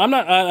smart. No, I'm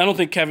not. I don't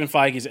think Kevin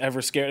Feige's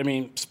ever scared. I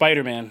mean,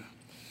 Spider-Man.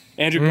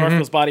 Andrew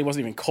Garfield's body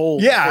wasn't even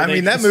cold. Yeah, before I they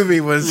mean, that just movie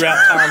was. threw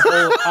out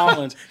Tom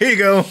Holland. Here you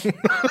go.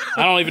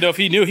 I don't even know if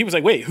he knew. He was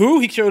like, "Wait,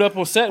 who?" He showed up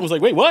on set and was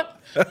like, "Wait, what?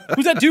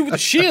 Who's that dude with the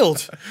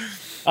shield?"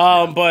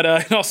 But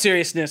in all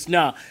seriousness,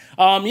 nah.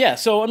 Yeah.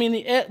 So I mean,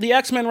 the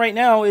X-Men right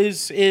now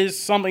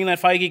is something that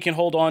Feige can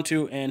hold on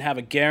to and have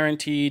a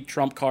guaranteed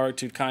trump card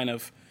to kind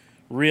of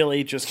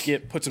really just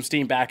put some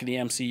steam back in the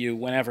MCU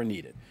whenever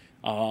needed.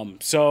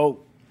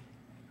 So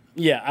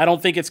yeah, I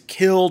don't think it's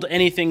killed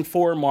anything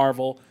for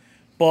Marvel,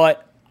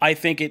 but I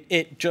think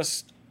it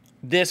just,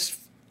 this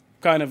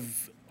kind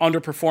of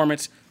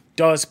underperformance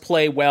does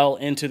play well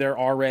into their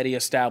already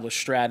established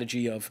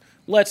strategy of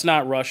let's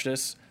not rush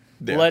this.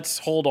 Yeah. Let's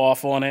hold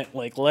off on it.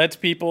 Like, let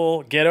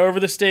people get over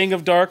the sting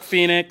of Dark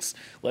Phoenix.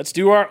 Let's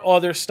do our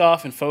other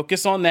stuff and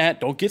focus on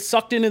that. Don't get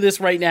sucked into this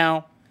right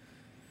now.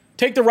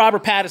 Take the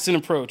Robert Pattinson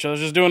approach. I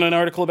was just doing an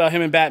article about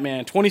him and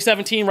Batman.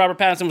 2017, Robert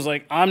Pattinson was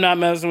like, I'm not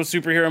messing with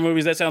superhero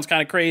movies. That sounds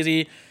kind of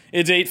crazy.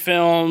 It's 8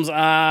 films.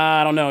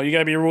 I don't know. You got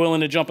to be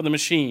willing to jump in the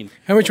machine.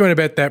 How much you want to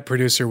bet that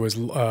producer was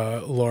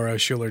Laura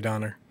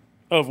Schuler-Donner?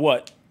 Of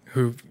what?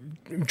 Who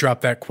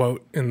dropped that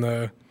quote in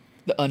the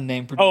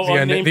unnamed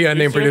producer. The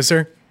unnamed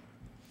producer?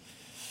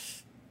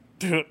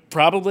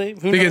 Probably.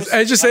 Who because knows?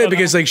 I just say it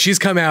because like she's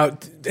come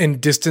out and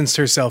distanced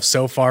herself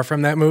so far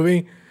from that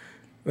movie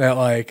that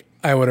like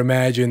I would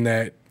imagine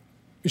that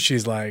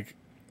she's like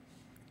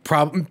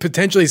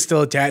potentially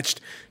still attached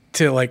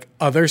to like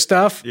other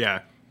stuff.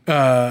 Yeah.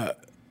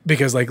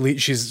 Because like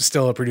she's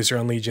still a producer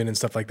on Legion and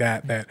stuff like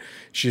that. That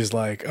she's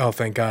like, oh,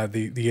 thank God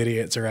the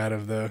idiots are out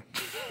of the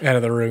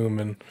room,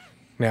 and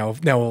now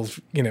we'll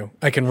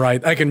I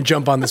can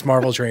jump on this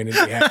Marvel train and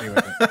be happy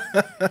with it.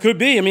 Could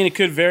be. I mean, it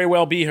could very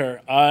well be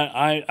her.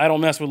 I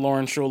don't mess with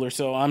Lauren Schuler,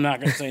 so I'm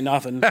not going to say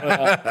nothing.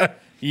 But,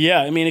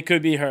 yeah, I mean, it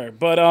could be her.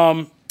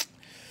 But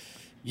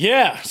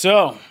yeah.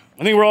 So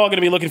I think we're all going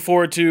to be looking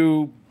forward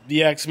to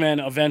the X-Men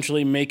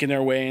eventually making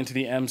their way into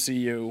the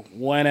MCU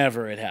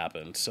whenever it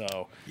happens.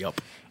 So, Yep.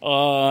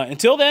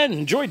 Until then,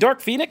 enjoy Dark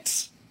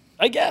Phoenix,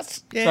 I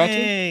guess.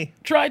 Yay.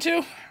 Try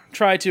to.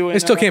 I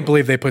still can't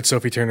believe they put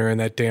Sophie Turner in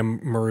that damn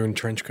maroon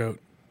trench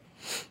coat.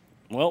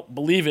 Well,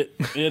 believe it.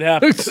 It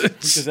happens.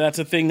 Because that's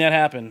a thing that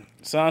happened.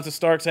 Sansa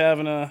Stark's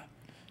having a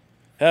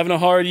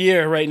hard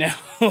year right now.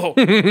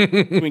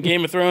 I mean,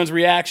 Game of Thrones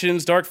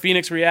reactions, Dark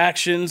Phoenix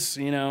reactions,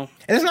 And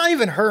it's not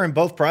even her in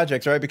both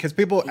projects, right? Because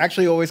people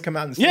actually always come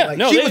out and say,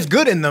 she was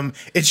good in them.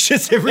 It's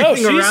just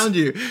everything around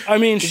you. I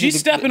mean, she's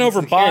stepping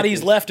over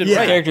bodies left and right.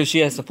 The characters she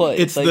has to play.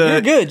 It's like,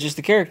 you're good, just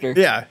the character.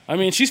 Yeah. I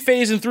mean, she's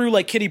phasing through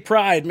like Kitty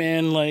Pryde,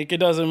 man. Like, it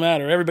doesn't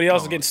matter. Everybody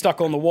else is getting stuck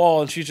on the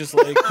wall, and she's just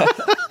like,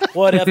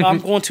 whatever, I'm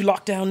going to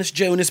lock down this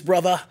Jonas,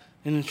 brother.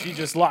 And she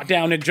just locked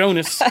down Nick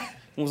Jonas.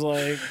 Was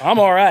like, I'm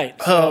all right.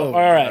 So, all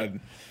right. God.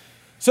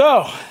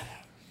 So,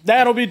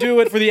 that'll do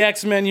it for the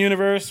X-Men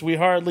universe. We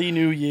hardly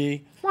knew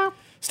ye.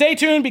 Stay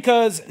tuned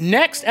because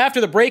next, after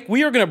the break,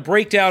 we are going to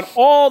break down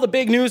all the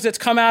big news that's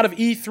come out of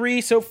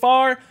E3 so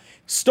far,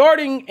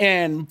 starting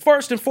and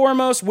first and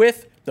foremost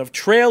with the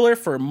trailer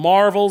for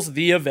Marvel's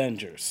The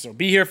Avengers. So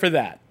be here for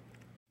that.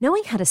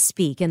 Knowing how to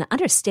speak and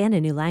understand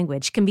a new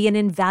language can be an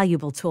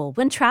invaluable tool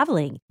when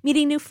traveling,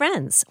 meeting new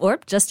friends, or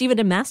just even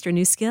to master a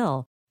new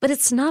skill. But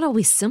it's not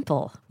always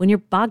simple when you're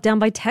bogged down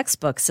by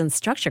textbooks and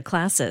structured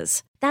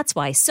classes. That's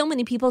why so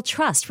many people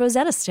trust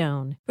Rosetta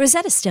Stone.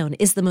 Rosetta Stone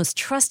is the most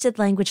trusted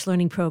language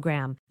learning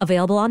program,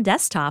 available on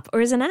desktop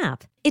or as an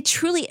app. It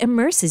truly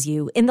immerses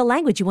you in the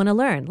language you want to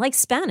learn, like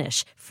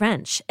Spanish,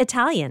 French,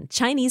 Italian,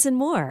 Chinese, and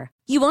more.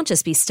 You won't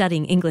just be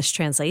studying English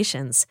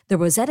translations. The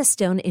Rosetta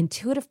Stone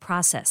intuitive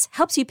process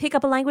helps you pick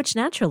up a language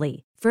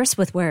naturally, first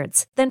with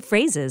words, then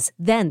phrases,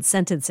 then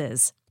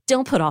sentences.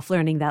 Don't put off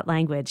learning that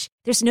language.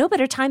 There's no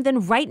better time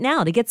than right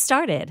now to get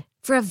started.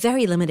 For a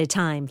very limited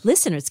time,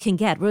 listeners can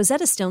get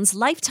Rosetta Stone's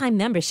lifetime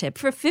membership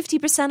for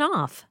 50%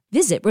 off.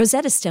 Visit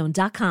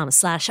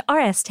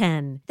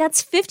rosettastone.com/rs10.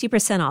 That's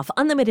 50% off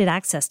unlimited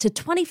access to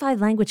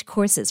 25 language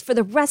courses for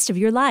the rest of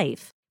your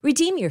life.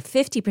 Redeem your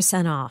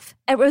 50% off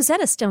at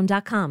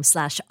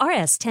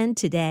rosettastone.com/rs10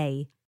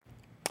 today.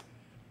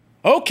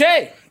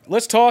 Okay,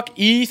 let's talk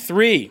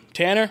E3.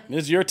 Tanner,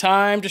 this is your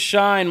time to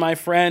shine, my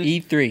friend.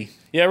 E3.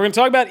 Yeah, we're going to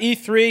talk about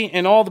E3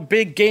 and all the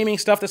big gaming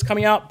stuff that's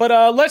coming out.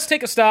 But let's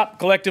take a stop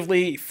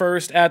collectively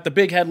first at the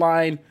big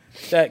headline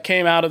that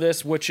came out of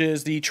this, which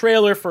is the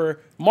trailer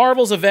for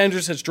Marvel's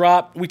Avengers has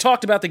dropped. We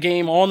talked about the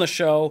game on the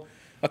show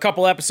a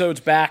couple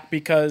episodes back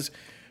because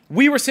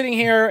we were sitting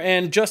here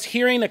and just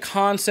hearing the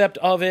concept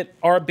of it,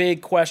 our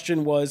big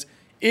question was,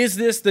 is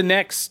this the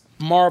next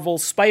Marvel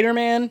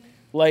Spider-Man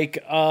like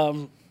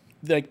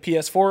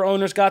PS4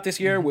 owners got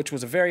this year, which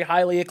was a very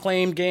highly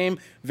acclaimed game,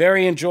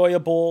 very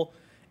enjoyable,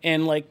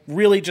 and like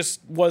really just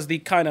was the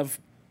kind of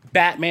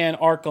Batman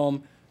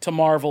Arkham to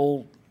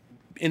Marvel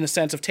in the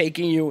sense of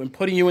taking you and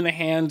putting you in the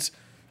hands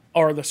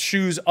or the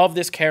shoes of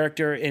this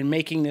character and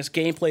making this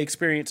gameplay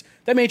experience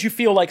that made you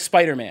feel like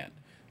Spider-Man.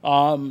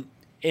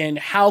 And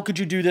how could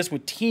you do this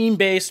with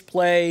team-based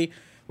play,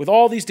 with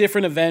all these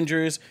different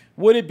Avengers?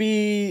 Would it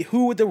be,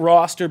 who would the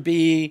roster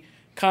be?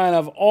 Kind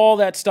of all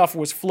that stuff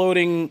was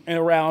floating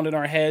around in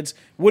our heads.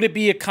 Would it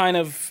be a kind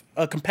of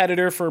a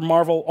competitor for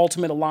Marvel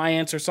Ultimate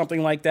Alliance or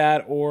something like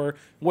that? Or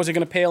was it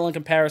going to pale in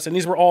comparison?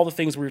 These were all the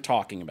things we were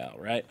talking about,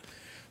 right?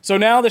 So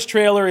now this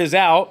trailer is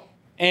out,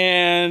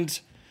 and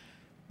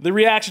the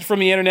reaction from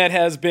the internet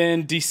has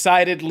been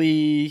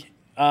decidedly,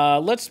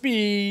 let's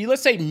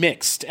say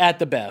mixed at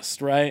the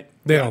best, right?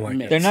 They don't like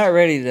it. They're not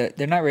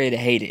ready to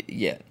hate it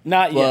yet.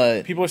 Not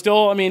yet. People are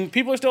still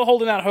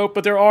holding out hope,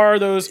 but there are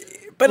those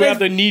who have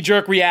the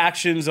knee-jerk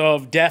reactions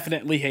of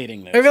definitely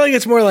hating this. I feel like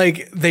it's more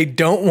like they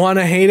don't want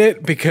to hate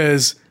it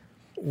because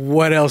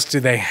what else do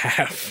they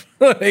have?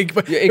 Like,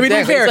 but, Exactly. I mean, to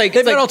be fair,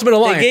 they've got Ultimate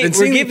Alliance.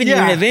 We're giving you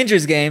an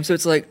Avengers game, so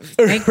it's like,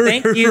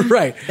 thank you.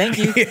 Right. Thank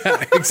you.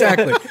 Yeah,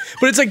 exactly.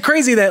 But it's like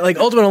crazy that like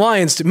Ultimate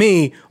Alliance to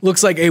me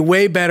looks like a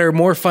way better,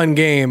 more fun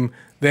game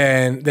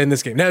than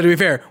this game. Now, to be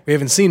fair, we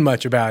haven't seen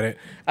much about it.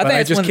 I think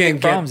that's just one of the can't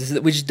big problems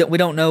is that we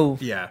don't know.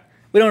 Yeah.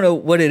 We don't know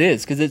what it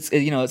is because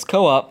it's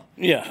co-op.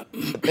 Yeah.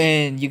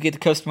 And you get to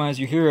customize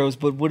your heroes,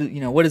 but what do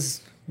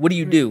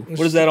you do? What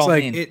does that all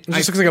mean? It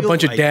just looks like a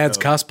bunch of dads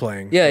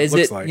cosplaying. Yeah, is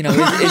it like.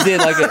 is it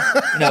like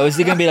is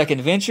it going to be like an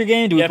adventure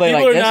game? Do we play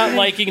people like are not Destiny?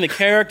 liking the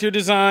character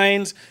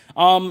designs.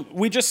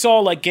 We just saw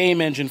like game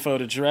engine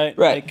footage, right?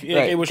 Right, Like,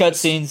 right. It was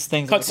Cutscenes,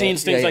 things like that.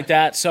 things Yeah, like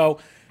that. So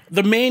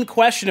the main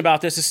question about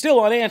this is still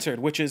unanswered,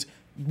 which is,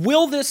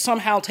 will this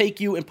somehow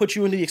take you and put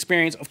you into the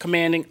experience of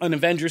commanding an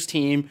Avengers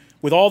team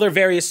with all their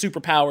various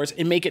superpowers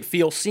and make it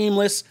feel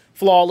seamless,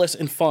 flawless,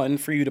 and fun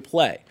for you to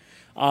play?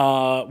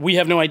 We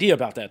have no idea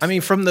about that. I mean,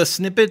 from the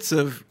snippets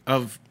of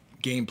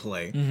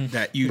gameplay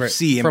that you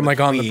see in from like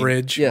on the between,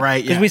 bridge. Yeah.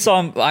 right? Because we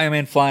saw Iron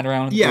Man flying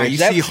around. On the Yeah, bridge. you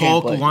That see was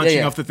Hulk gameplay.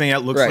 launching off the thing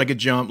that looks Right. like a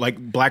jump, like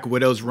Black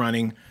Widow's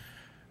running.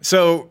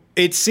 So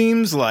it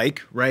seems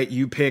like, right,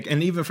 you pick,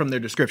 and even from their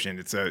description,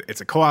 it's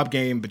a co-op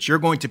game, but you're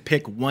going to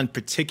pick one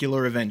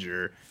particular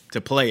Avenger to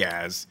play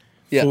as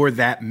for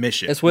that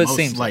mission. That's what it most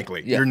seems like.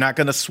 likely. Yeah. You're not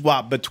going to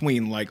swap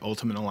between like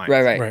Ultimate Alliance.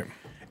 Right.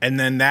 And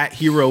then that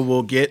hero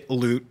will get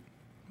loot,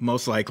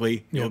 most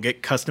likely. You'll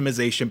get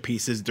customization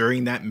pieces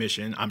during that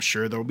mission. I'm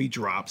sure there'll be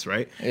drops,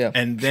 right? Yeah,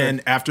 and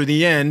then after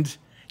the end,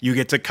 you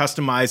get to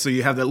customize. So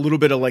you have that little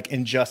bit of like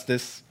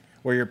Injustice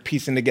where you're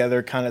piecing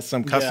together kind of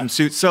some custom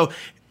suits. So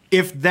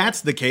if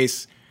that's the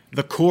case,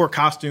 the core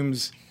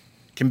costumes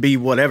can be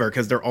whatever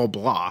because they're all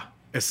blah.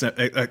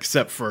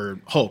 Except for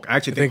Hulk. I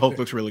actually think Hulk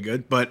looks really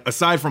good. But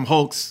aside from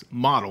Hulk's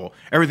model,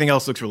 everything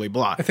else looks really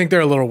blah. I think they're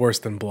a little worse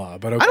than blah,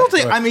 but okay. I don't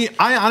think. I mean,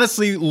 I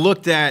honestly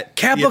looked at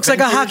Cap the looks like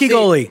a Avengers hockey thing.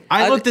 goalie.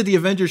 I looked at the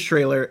Avengers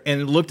trailer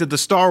and looked at the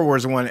Star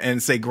Wars one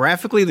and say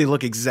graphically they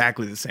look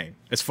exactly the same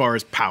as far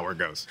as power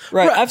goes.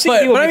 Right. I've seen but-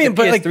 people but I make mean,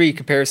 the but, like- PS3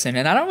 comparison,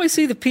 and I don't really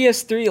see the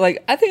PS3.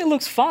 Like, I think it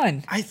looks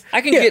fine. I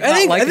can Yeah, get.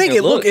 I think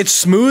it looks. it's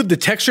smooth. The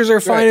textures are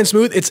fine Right. and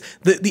smooth. It's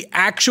the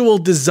actual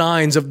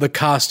designs of the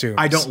costumes.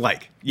 I don't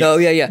like. No,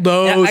 yeah.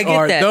 Those I get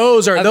are that.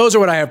 those are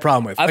what I have a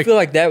problem with. I Like, feel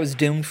like that was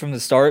doomed from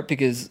the start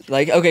because,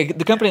 like, okay,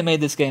 the company that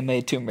made this game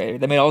made Tomb Raider.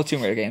 They made all the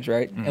Tomb Raider games,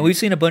 right? And we've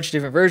seen a bunch of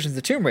different versions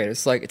of Tomb Raider.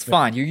 It's like, it's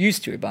fine. You're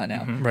used to it by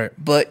now. Right.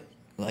 But,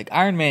 like,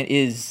 Iron Man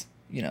is,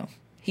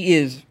 he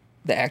is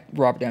the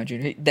Robert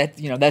Downey Jr.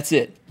 That's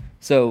it.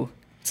 So,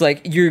 it's like,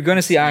 you're going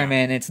to see Iron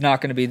Man, and it's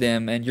not going to be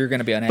them, and you're going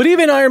to be unhappy. but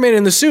even Iron Man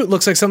in the suit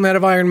looks like something out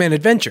of Iron Man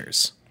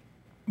Adventures.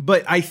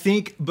 But I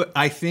think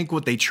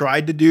what they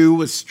tried to do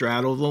was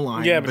straddle the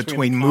line between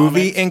between the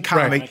movie comics, and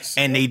comic, right.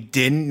 and they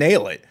didn't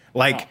nail it.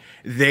 Like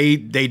they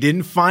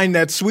didn't find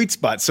that sweet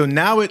spot. So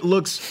now it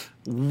looks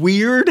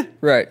weird.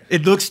 Right.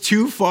 It looks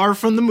too far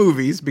from the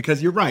movies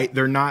because you're right.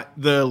 They're not,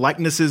 the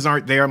likenesses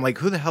aren't there. I'm like,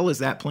 who the hell is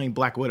that playing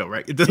Black Widow,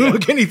 right? It doesn't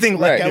look anything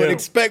like Right. I would Yeah.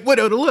 expect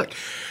Widow to look.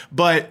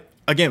 But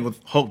again, with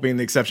Hulk being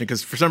the exception,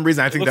 because for some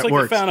reason I think Looks that like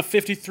works. they found a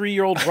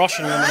 53-year-old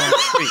Russian woman on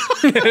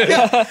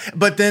the street.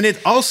 But then it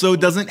also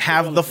doesn't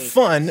have the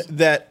fun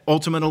that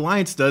Ultimate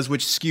Alliance does,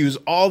 which skews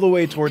all the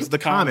way towards the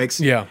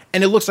comics. Yeah.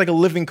 And it looks like a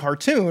living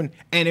cartoon,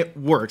 and it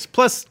works.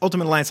 Plus,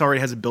 Ultimate Alliance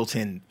already has a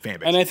built-in fan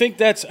base. And I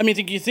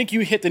think you think you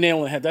hit the nail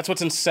on the head. That's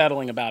what's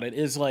unsettling about it,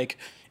 is like,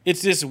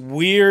 it's this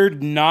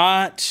weird,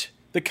 not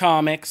the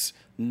comics,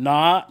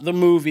 not the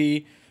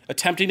movie,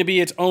 attempting to be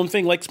its own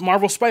thing, like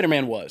Marvel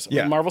Spider-Man was. I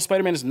mean, Marvel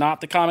Spider-Man is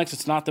not the comics,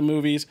 it's not the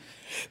movies.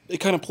 They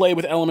kind of play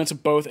with elements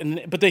of both,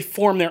 but they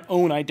form their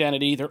own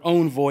identity, their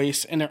own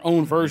voice, and their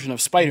own version of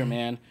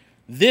Spider-Man.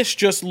 This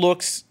just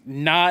looks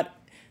not...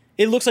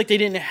 It looks like they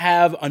didn't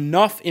have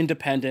enough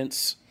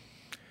independence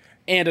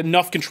and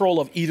enough control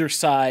of either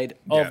side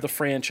of the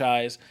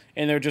franchise,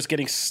 and they're just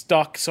getting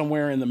stuck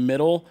somewhere in the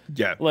middle.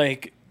 Yeah.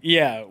 Like...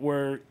 Yeah,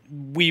 where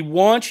we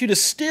want you to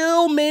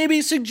still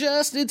maybe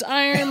suggest it's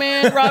Iron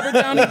Man, Robert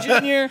Downey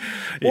Jr.,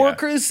 or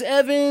Chris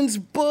Evans,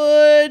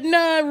 but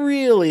not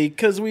really,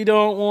 because we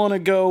don't want to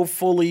go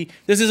fully...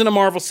 This isn't a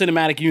Marvel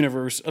Cinematic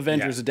Universe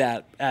Avengers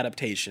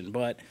adaptation,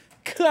 but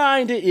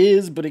kind of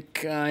is, but it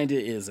kind of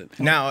isn't.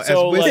 Now,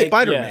 So, as with like,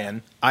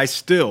 Spider-Man, I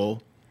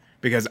still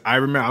because I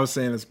remember, I was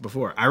saying this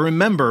before, I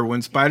remember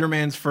when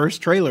Spider-Man's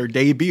first trailer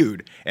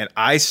debuted, and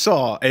I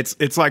saw,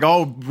 it's like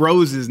all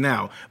roses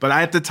now, but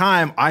at the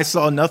time, I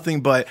saw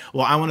nothing but,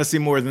 well, I want to see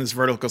more than this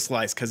vertical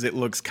slice, because it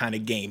looks kind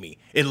of gamey.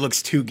 It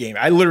looks too gamey.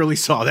 I literally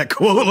saw that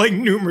quote like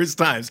numerous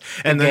times.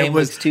 And then it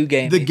was, looks too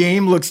gamey. The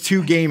game looks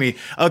too gamey.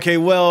 Okay,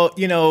 well,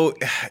 you know,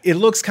 it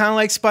looks kind of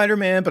like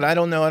Spider-Man, but I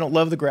don't know. I don't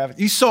love the graphics.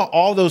 You saw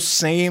all those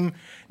same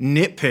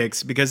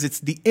nitpicks because it's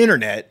the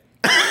internet.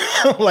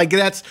 Like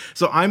that's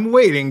so I'm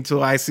waiting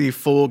till I see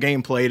full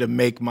gameplay to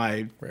make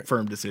my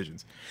firm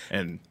decisions.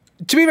 And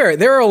to be fair,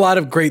 there are a lot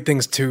of great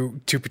things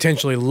to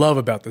potentially love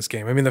about this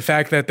game. I mean, the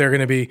fact that they're going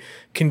to be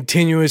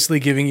continuously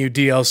giving you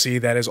DLC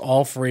that is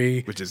all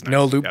free, which is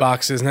no nice. loot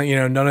boxes,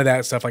 none of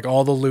that stuff. Like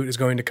all the loot is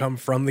going to come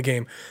from the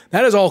game.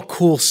 That is all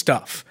cool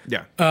stuff.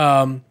 Yeah.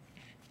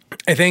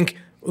 I think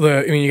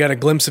you got a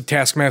glimpse of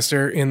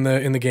Taskmaster in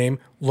the game,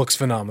 looks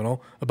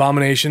phenomenal.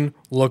 Abomination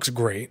looks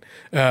great.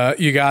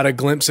 You got a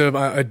glimpse of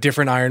a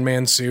different Iron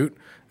Man suit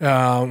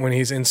when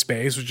he's in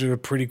space, which is a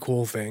pretty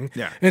cool thing.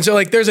 Yeah. And so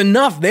like there's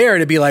enough there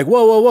to be like,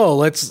 whoa,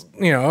 let's,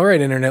 all right,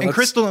 internet. And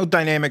Crystal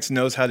Dynamics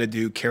knows how to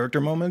do character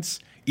moments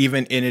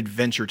even in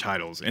adventure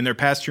titles. In their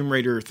past Tomb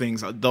Raider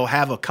things, they'll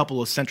have a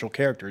couple of central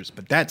characters,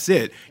 but that's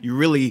it. You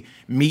really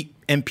meet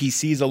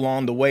NPCs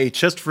along the way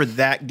just for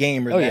that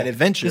game or that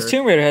adventure. This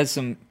Tomb Raider has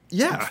some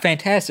Yeah.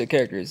 fantastic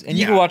characters. And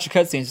you can watch the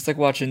cutscenes. It's like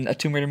watching a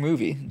Tomb Raider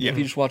movie if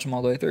you just watch them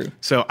all the way through.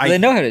 So they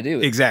know how to do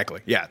it.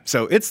 Exactly. Yeah.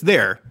 So it's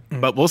there,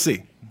 but we'll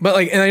see. But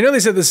like, and I know they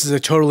said this is a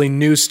totally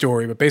new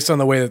story, but based on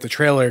the way that the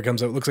trailer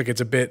comes out, it looks like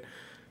it's a bit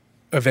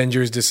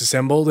Avengers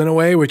disassembled in a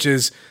way, which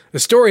is a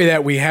story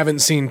that we haven't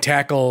seen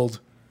tackled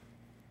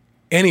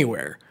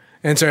anywhere.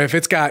 And so if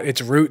it's got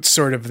its roots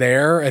sort of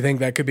there, I think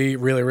that could be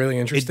really, really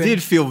interesting. It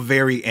did feel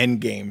very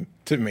endgame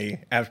to me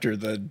after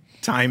the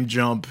time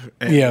jump,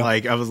 and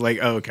like I was like,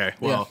 oh, okay,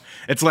 well,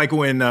 it's like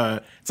when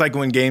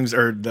games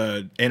or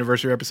the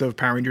anniversary episode of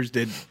Power Rangers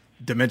did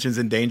Dimensions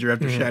in Danger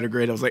after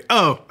Shattergrade. I was like,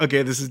 oh,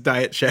 okay, this is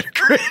Diet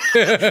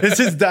Shattergrade. This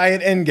is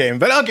Diet Endgame.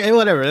 But okay,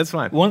 whatever, that's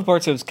fine. One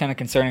part that was kind of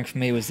concerning for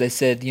me was they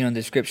said, in the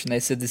description, they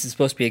said this is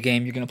supposed to be a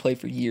game you're going to play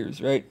for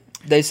years, right?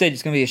 They said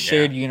it's going to be a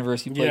shared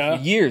universe you play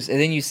for years, and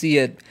then you see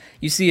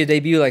a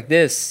debut like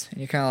this, and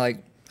you're kind of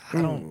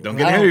like, Don't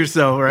get ahead of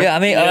yourself, right? Yeah, I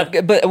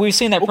mean, but we've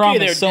seen that promise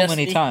there, so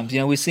Destiny. many times.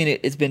 We've seen it.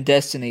 It's been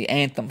Destiny,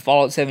 Anthem,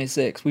 Fallout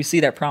 76. We see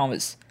that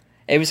promise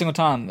every single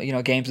time.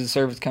 Games as a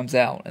Service comes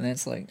out, and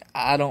it's like,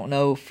 I don't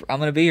know if I'm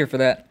going to be here for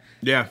that.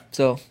 Yeah.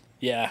 So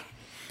Yeah.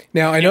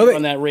 Now I know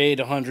On that that raid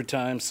 100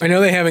 times. I know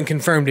they haven't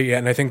confirmed it yet,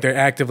 and I think they're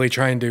actively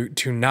trying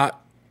to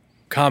not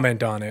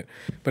comment on it.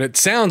 But it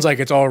sounds like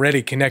it's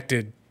already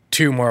connected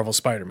to Marvel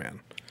Spider-Man.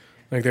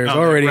 Like there's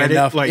already Reddit,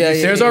 enough. like,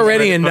 there's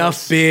already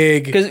enough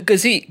big.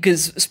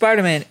 because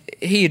Spider-Man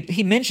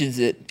he mentions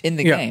it in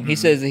the Yeah. game. He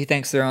says that he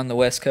thinks they're on the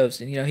West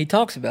Coast, and he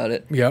talks about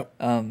it. Yep.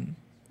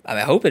 I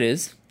hope it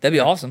is. That'd be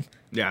awesome.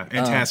 Yeah,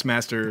 and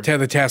Taskmaster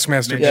The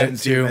Taskmaster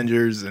mentions did the too.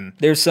 Avengers, and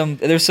There's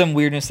some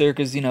weirdness there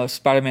because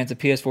Spider-Man's a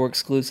PS4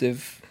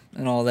 exclusive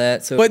and all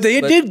that. So, But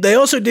they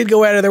also did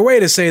go out of their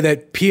way to say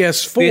that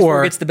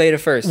PS4 gets the beta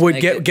first.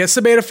 gets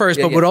the beta first,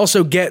 but yeah. would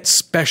also get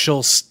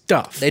special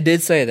stuff. They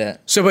did say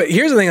that. So, but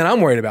here's the thing that I'm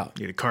worried about.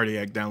 get a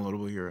cardiac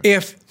downloadable hero.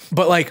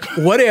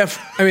 What if?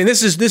 I mean,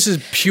 this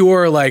is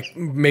pure. Like,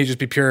 may just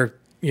be pure.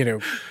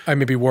 I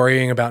may be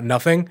worrying about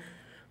nothing.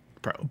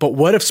 Probably. But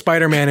what if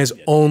Spider-Man is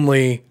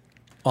only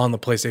on the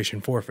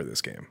PlayStation 4 for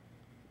this game?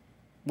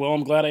 Well,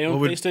 I'm glad I own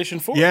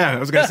PlayStation 4. Yeah, I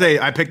was gonna say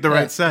I picked the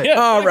right site. Yeah.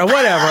 Oh,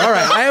 whatever. All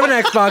right, I have an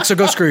Xbox, so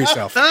go screw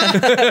yourself.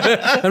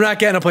 I'm not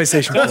getting a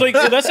PlayStation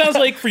 4. That sounds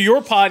like for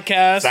your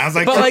podcast. Sounds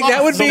like, But like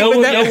that would be. no,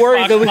 but that- no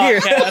worries over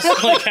here.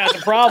 podcast, has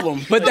a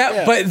problem. But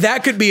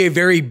that could be a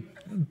very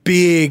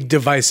big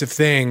divisive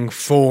thing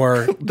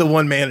for. the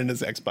one man in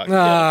his Xbox.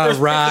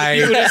 Right.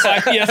 Even if I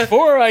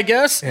PS4, I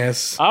guess.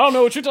 Yes. I don't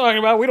know what you're talking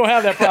about. We don't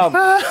have that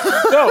problem.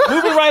 So,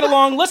 moving right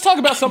along, let's talk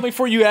about something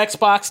for you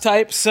Xbox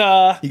types.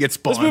 You get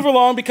spawned. Let's move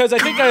along because I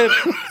think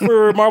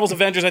for Marvel's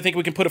Avengers, I think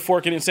we can put a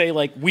fork in it and say,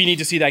 like, we need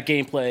to see that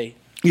gameplay.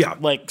 Yeah,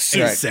 Like,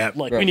 soon. Right.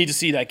 Like, we need to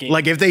see that game.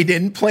 Like if they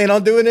didn't plan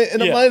on doing it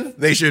in a month,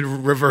 they should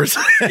reverse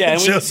it. yeah, and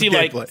we Show need to see, the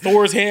like, gameplay.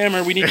 Thor's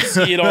hammer. We need to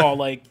see it all.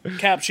 Like,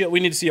 Cap Shield. We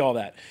need to see all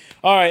that.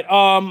 All right.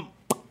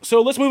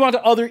 So let's move on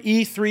to other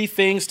E3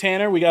 things,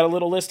 Tanner. We got a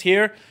little list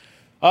here.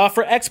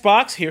 For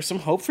Xbox, here's some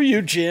hope for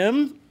you,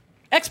 Jim.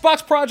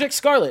 Xbox Project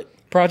Scarlet.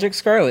 Project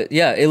Scarlet.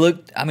 Yeah, it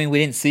looked. I mean, we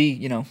didn't see.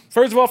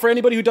 First of all, for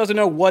anybody who doesn't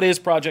know, what is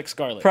Project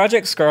Scarlet?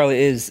 Project Scarlet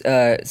is.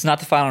 It's not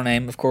the final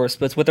name, of course,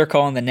 but it's what they're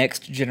calling the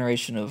next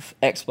generation of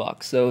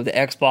Xbox. So the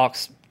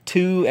Xbox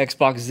 2,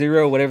 Xbox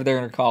 0, whatever they're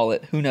going to call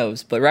it, who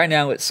knows? But right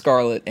now it's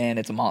Scarlet, and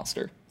it's a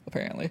monster,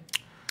 apparently.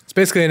 It's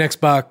basically an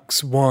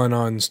Xbox One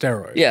on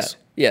steroids.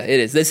 Yeah, it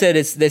is. They said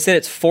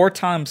it's 4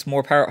 times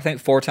more powerful. I think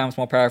 4 times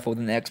more powerful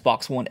than the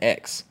Xbox One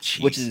X,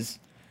 which is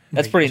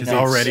that's pretty It's nice.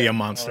 already a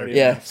monster.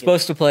 Yeah,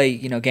 supposed to play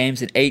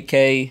games at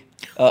 8K,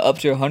 up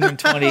to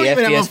 120 I don't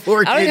even have a FPS.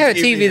 4K I don't even have a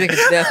TV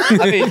that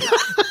can. I mean,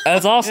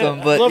 that's awesome,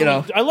 but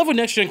I love when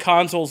next gen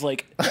consoles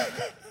like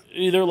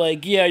they're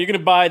like, yeah, you're going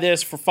to buy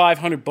this for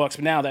 $500, but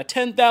now that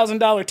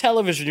 $10,000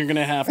 television you're going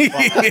to have to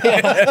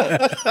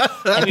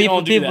buy. And We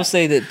don't do people that.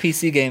 say that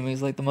PC gaming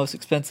is like the most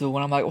expensive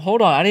one. I'm like, well,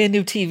 hold on, I need a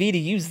new TV to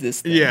use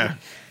this thing. Yeah.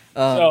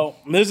 So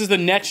this is the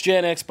next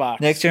gen Xbox.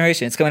 Next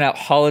generation. It's coming out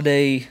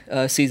holiday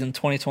season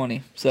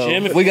 2020. So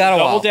Jim, if we you got a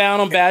double while. down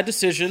on bad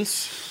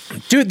decisions.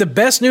 Dude, the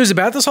best news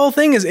about this whole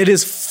thing is it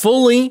is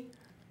fully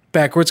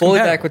backwards Fully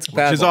compatible. backwards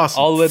compatible. is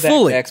awesome. All the way back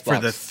Fully. to Xbox. For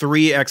the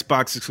 3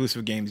 Xbox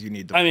exclusive games you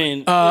need to I play.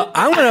 mean,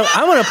 I'm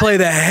gonna play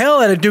the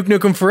hell out of Duke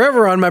Nukem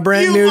Forever on my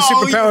brand new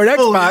superpowered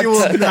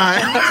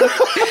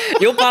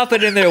Xbox. You'll pop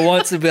it in there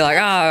once and be like,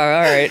 all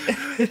right.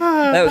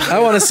 That was I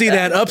want to see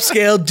that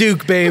upscale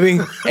Duke, baby.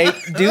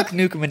 Duke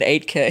Nukem in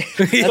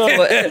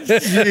 8K.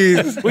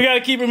 That's what, we got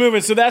to keep it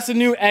moving. So that's the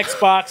new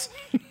Xbox.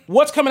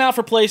 What's coming out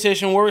for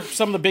PlayStation? What are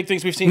some of the big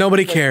things we've seen?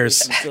 Nobody from cares.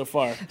 PlayStation so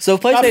far. so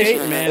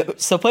hating, man.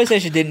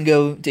 PlayStation didn't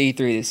go to E3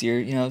 this year.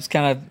 You know, it's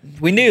kind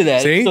of we knew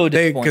that. See, It's so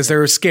because they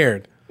were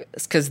scared.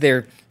 It's because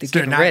they're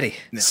getting not- ready.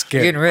 no.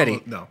 Scared. Getting ready.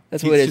 Oh, no.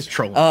 That's He's what it is. just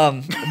trolling.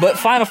 But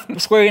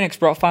Square Enix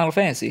brought Final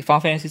Fantasy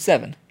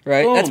VII,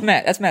 right? Boom.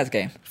 That's Matt's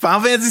game.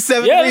 Final Fantasy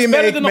VII Yeah, it's remake,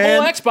 better than the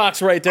man. whole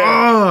Xbox right there.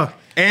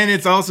 And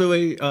it's also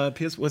a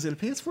PS. Was it a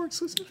PS4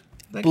 exclusive?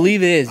 I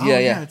believe it is. Oh, Yeah, yeah,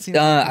 yeah. it seems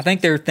like I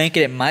think they're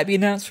thinking it might be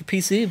announced for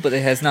PC, but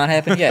it has not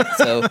happened yet.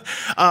 So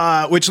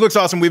Which looks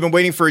awesome. We've been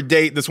waiting for a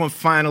date. This one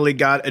finally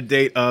got a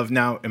date of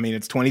now. I mean,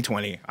 it's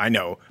 2020. I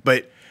know,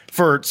 but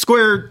for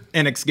Square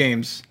Enix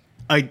games,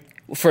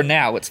 for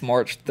now, it's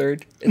March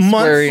 3rd. It's months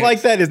Square Enix.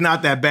 like that is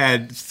not that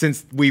bad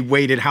since we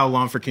waited how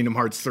long for Kingdom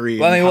Hearts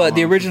 3. Well, I and mean, how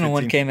the long for original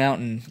one 15. came out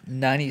in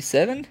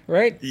 '97,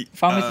 right?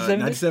 Final Fantasy VII.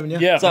 97, yeah.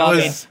 Yeah. So That I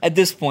was- mean, at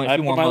this point, a I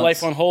few put more my months.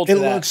 life on hold It for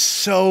that. looks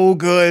so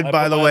good, I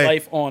by put the my way.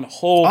 life on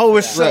hold. Oh, it for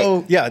was that.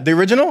 so yeah. The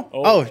original.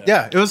 Oh,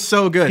 yeah. it was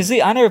so good. You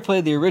see, I never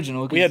played the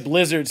original. 'cause We had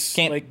blizzards.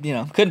 can't Like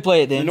couldn't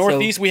play it then. in the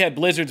Northeast, we had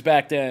blizzards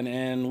back then,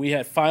 and we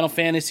had Final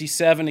Fantasy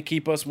VII to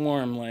keep us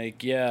warm.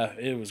 Like, yeah,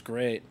 it was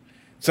great.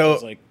 So, It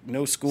was like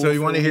no school. so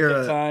you want to hear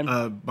at time.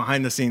 a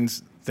behind the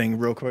sines thing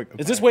real quick?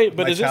 Is this wait?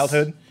 But my is this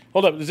childhood?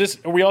 Hold up. Is this?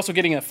 Are we also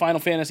getting a Final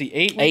Fantasy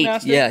VIII? 8.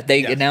 remaster? Yeah,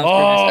 they announced.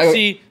 Oh,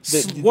 see,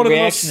 one of the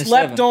most reaction to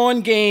slept 7.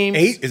 on games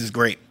 8 is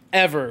great.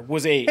 ever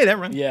was 8. Hey, that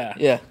run. Yeah.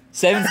 Yeah,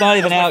 7's not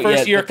even My out first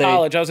yet. year but of they-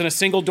 college, I was in a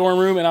single dorm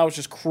room and I was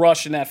just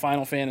crushing that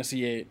Final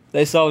Fantasy VIII.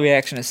 They saw the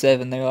reaction to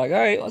 7. They were like, all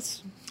right,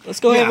 let's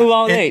go ahead and move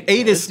on with and 8.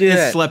 8 Let's is, do is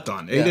that. slept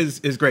on. 8 Yeah.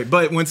 is great.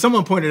 But when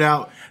someone pointed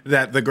out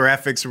that the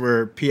graphics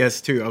were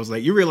PS2, I was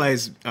like, you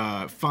realize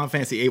Final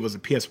Fantasy 8 was a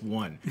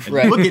PS1. And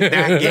Right. look at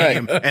that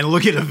game and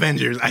look at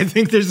Avengers. I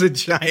think there's a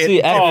giant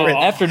See, difference.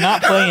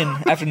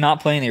 after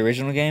not playing the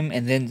original game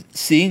and then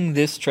seeing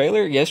this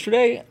trailer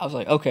yesterday, I was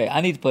like, okay,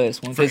 I need to play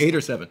this one. For 'cause, 8 or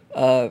 7?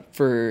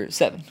 for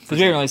 7. Because we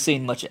haven't really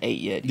seen much of 8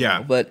 yet. you Yeah.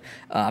 know, but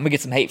I'm going to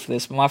get some hate for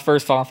this. But my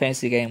first Final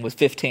Fantasy game was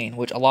 15,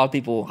 which a lot of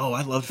people... Oh,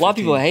 I loved A lot of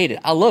people 15. hate it.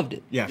 I loved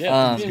it. Yeah.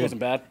 Yeah, it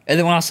wasn't bad. And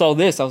then when I saw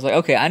this, I was like,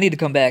 okay, I need to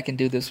come back and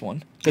do this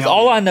one. Because Hell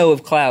all yeah. I know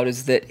of Cloud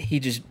is that he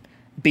just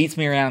beats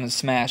me around and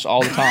Smash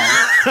all the time.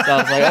 So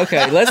I was like,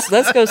 okay,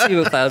 let's go see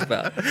what Cloud's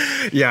about.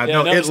 Yeah, Yeah,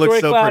 no, no, it the looks Story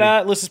so Cloud pretty.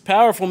 Atlas is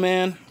powerful,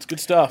 man. It's good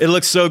stuff. It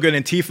looks so good.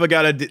 And Tifa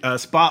got a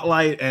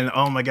spotlight, and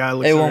oh my God, it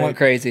looks so Everyone great. went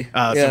crazy.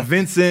 So Yeah.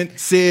 Vincent,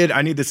 Sid,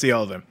 I need to see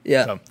all of them.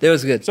 Yeah, So, it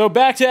was good. So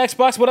back to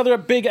Xbox. What other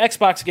big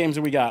Xbox games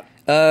have we got?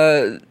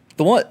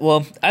 The one,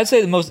 well, I'd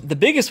say the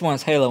biggest one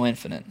is Halo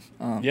Infinite.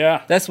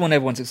 Yeah. That's the one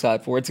everyone's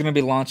excited for. It's going to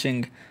be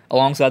launching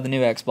alongside the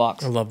new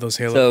Xbox. I love those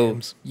Halo So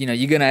games.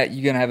 you're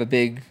gonna have a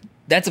big.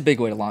 That's a big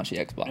way to launch the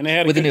Xbox. And they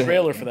had a with the good new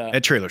trailer Halo. for that.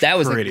 that trailer's That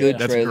was pretty. a good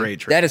That's trailer. a great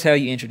trailer. That is how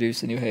you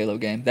introduce the new Halo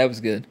game. That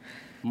was good.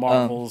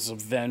 Marvel's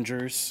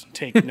Avengers.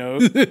 Take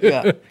note.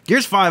 Yeah.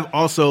 Gears 5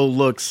 also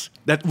looks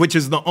which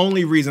is the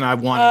only reason I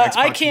want an Xbox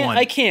I can't. One.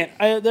 I can't.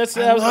 That's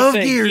I I was love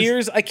gonna say. Gears.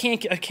 Gears. I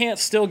can't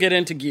still get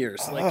into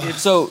Gears. Like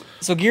it's So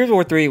Gears of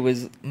War 3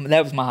 was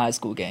my high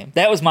school game.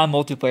 That was my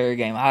multiplayer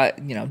game.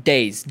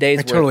 Days I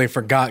worth. totally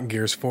forgot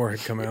Gears 4 had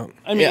come out.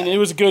 I mean, Yeah. it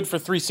was good for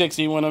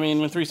 360. When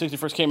 360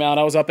 first came out,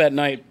 I was up at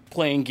night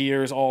playing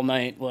Gears all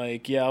night.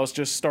 Like, yeah, I was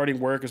just starting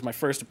work. It was my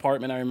first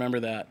apartment. I remember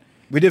that.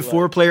 We did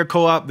 4-player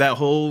co-op that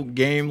whole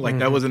game. Like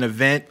that was an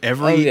event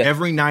every yeah.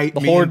 every night.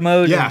 The Me horde and-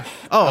 mode Yeah. and-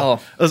 Oh, oh.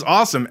 it was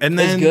awesome. And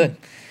then good.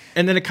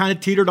 And then it kind of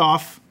teetered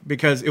off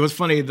because it was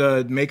funny.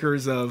 The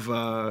makers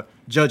of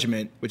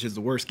Judgment, which is the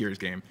worst Gears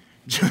game,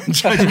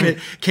 Judgment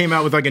came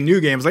out with like a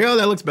new game. I was like, oh,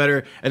 that looks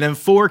better. And then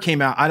 4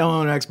 came out. I don't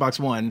own an Xbox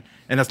One,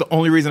 and that's the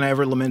only reason I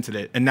ever lamented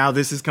it. And now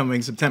this is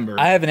coming September.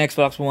 I have an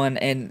Xbox One,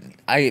 and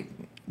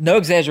no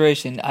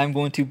exaggeration, I'm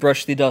going to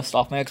brush the dust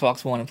off my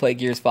Xbox One and play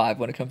Gears 5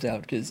 when it comes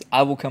out because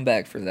I will come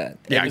back for that.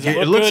 yeah, Does it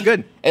it look looks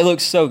good? good. It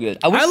looks so good.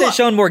 I wish I they'd lo-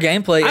 shown more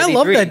gameplay. I at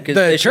love E3, that. 'cause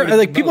they showed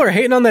Like people both. are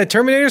hating on that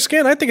Terminator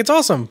skin. I think it's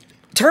awesome.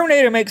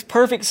 Terminator makes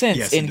perfect sense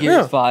Yes, in it Gears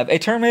does. 5. A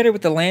Terminator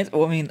with a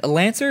a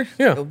Lancer?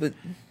 Yeah. But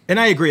And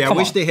I agree. I Come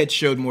wish on. they had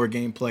showed more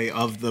gameplay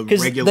of the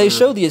because regular. they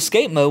showed the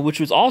escape mode, which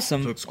was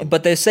awesome, Looks cool.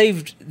 but they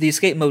saved the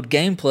escape mode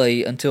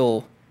gameplay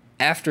until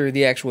after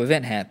the actual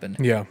event happened.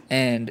 Yeah.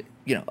 And,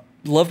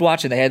 loved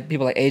watching. They had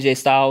people like AJ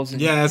Styles.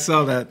 And, Yeah, I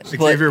saw that. but,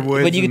 Xavier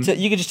Woods. but you and-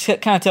 could just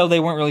kind of tell they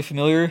weren't really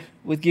familiar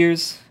with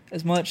Gears.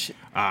 as much.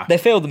 They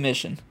failed the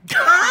mission.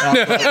 Yeah.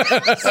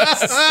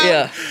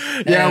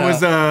 Yeah, it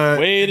was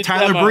Waited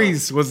Tyler demo.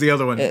 Breeze was the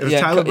other one. It was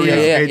yeah, Tyler Breeze,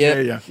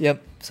 AJ, yeah.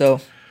 Yep.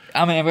 So,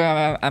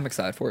 I'm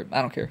excited for it.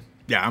 I don't care.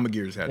 Yeah, I'm a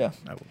Gears head. Yeah.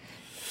 I will.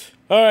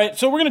 All right,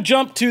 so we're going to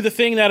jump to the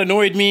thing that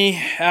annoyed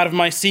me out of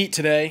my seat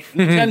today,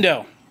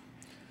 Nintendo.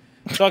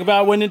 Talk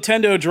about when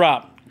Nintendo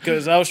dropped,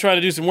 because I was trying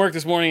to do some work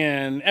this morning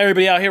and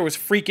everybody out here was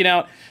freaking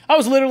out. I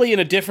was literally in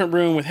a different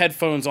room with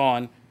headphones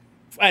on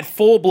at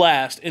full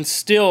blast and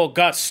still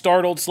got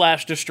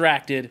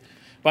startled/distracted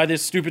by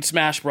this stupid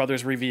Smash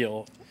Brothers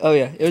reveal. Oh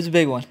yeah, it was a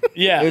big one.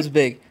 Yeah. It was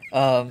big.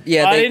 I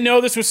didn't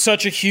know this was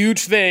such a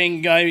huge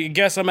thing. I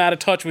guess I'm out of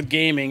touch with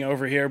gaming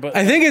over here, but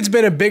I think it's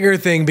been a bigger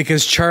thing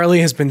because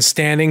Charlie has been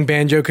standing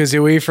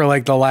Banjo-Kazooie for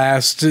like the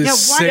last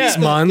 6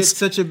 months. It's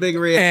such a big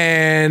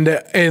reaction.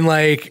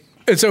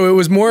 And so it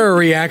was more a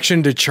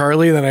reaction to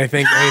Charlie than I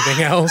think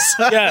anything else.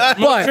 yeah,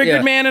 most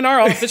triggered man in our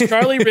office,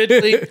 Charlie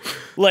Ridley,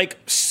 like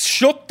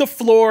shook the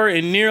floor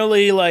and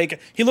nearly like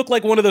he looked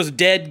like one of those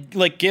dead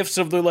like gifs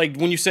of the like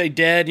when you say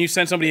dead and you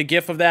send somebody a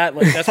gif of that,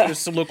 like that's what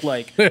it looked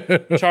like.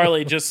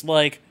 Charlie just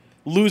like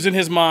losing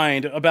his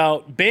mind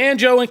about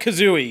Banjo and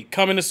Kazooie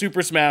coming to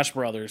Super Smash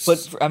Brothers.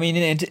 But I mean,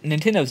 in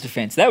Nintendo's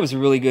defense, that was a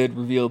really good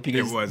reveal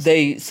because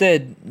they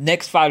said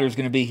next fighter is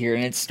going to be here,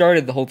 and it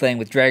started the whole thing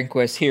with Dragon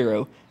Quest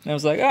Hero. And I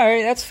was like, all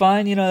right, that's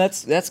fine,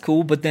 that's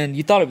cool. But then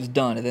you thought it was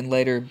done, and then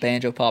later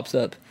Banjo pops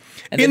up.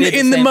 And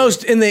in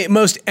the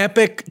most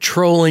epic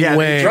trolling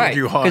way, right?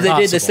 Because they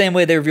did the same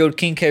way they revealed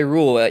King K.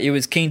 Rool. It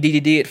was King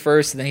DDD at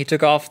first, and then he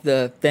took off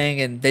the thing,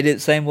 and they did it the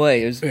same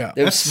way. It was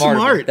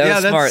smart. That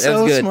was smart. That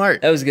was good.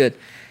 Smart. That was good.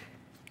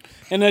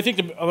 And I think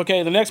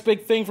the next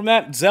big thing from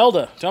that,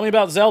 Zelda. Tell me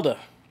about Zelda.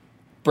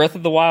 Breath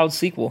of the Wild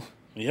sequel.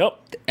 Yep.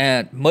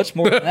 And much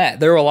more than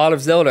that. There were a lot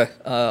of Zelda.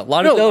 A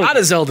lot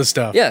of Zelda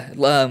stuff. Yeah.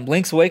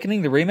 Link's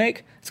Awakening, the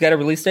remake. It's got a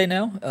release date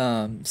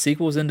now.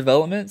 Sequel's in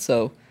development.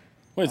 So,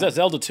 Wait, is that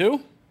Zelda 2?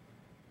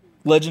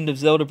 Legend of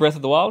Zelda Breath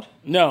of the Wild?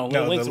 No,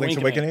 No, Link's the Link's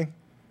Awakening.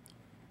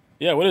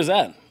 Yeah, what is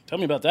that? Tell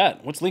me about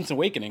that. What's Link's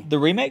Awakening? The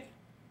remake?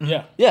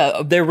 Yeah.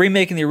 Yeah, they're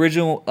remaking the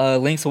original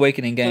Link's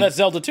Awakening game. So that's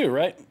Zelda 2,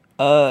 right?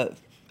 I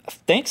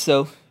think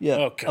so. Yeah,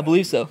 Okay. I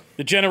believe so.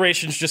 The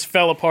generations just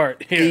fell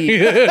apart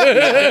here.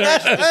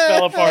 Generations just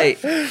fell apart.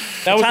 Hey,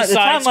 That was the timeline gets a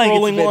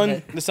side-scrolling bit one.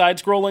 mad. The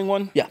side-scrolling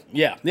one.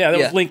 Yeah. That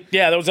was Link.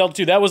 Yeah, that was Zelda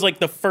 2. That was like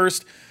the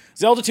first.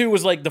 Zelda 2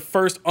 was like the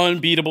first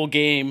unbeatable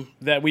game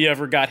that we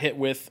ever got hit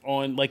with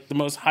on like the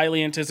most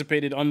highly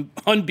anticipated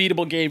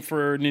unbeatable game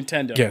for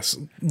Nintendo. Yes,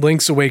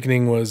 Link's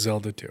Awakening was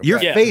Zelda 2.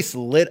 Your Yeah. face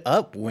lit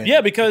up when.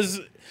 Yeah, because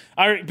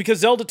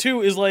Zelda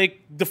 2 is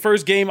like the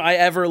first game I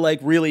ever like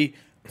really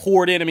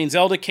poured in. I mean,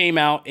 Zelda came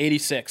out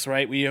 86,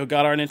 right? We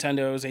got our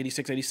Nintendos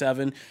 86,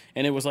 87,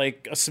 and it was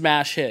like a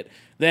smash hit.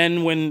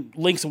 Then when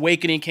Link's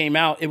Awakening came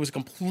out, it was a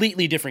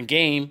completely different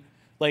game,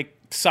 like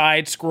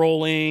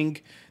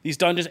side-scrolling, these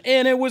dungeons,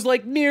 and it was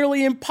like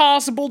nearly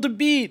impossible to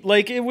beat.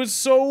 Like it was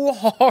so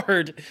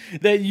hard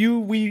that you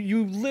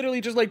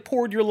literally just like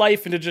poured your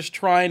life into just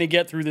trying to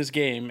get through this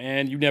game,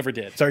 and you never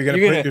did. So you're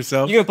gonna put it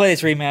yourself. You're gonna play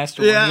this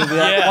remaster. Yeah. One. You'll be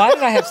like, Yeah. why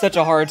did I have such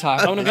a hard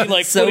time? I'm gonna be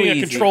like So putting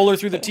easy. a controller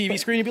through the TV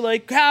screen and be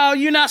like, "How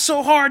you're not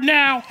so hard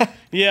now?"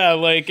 Yeah,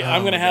 like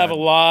I'm gonna have a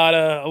lot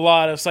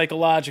of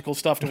psychological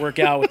stuff to work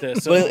out with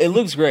this. So. But it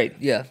looks great.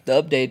 Yeah,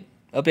 the update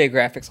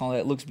graphics and all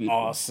that looks beautiful.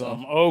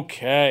 Awesome.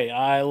 Okay,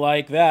 I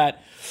like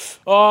that.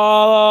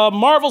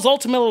 Marvel's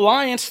Ultimate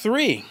Alliance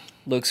 3.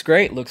 Looks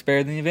great. Looks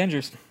better than the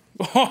Avengers.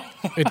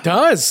 It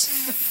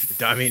does.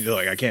 I mean,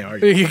 look, I can't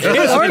argue. You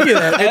can't argue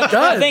that. It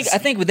does. I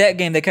think with that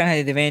game they kind of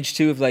had the advantage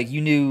too of like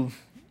you knew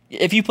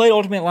if you played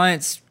Ultimate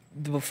Alliance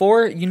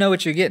before, you know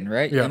what you're getting,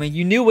 right? Yeah. I mean,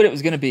 you knew what it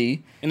was going to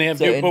be. And they have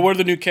So, new, and- but what are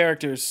the new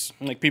characters?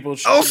 Like people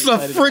should be Elsa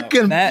excited about.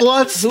 freaking Matt, who are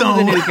the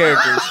Bloodstone. new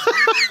characters?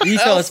 You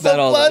tell us about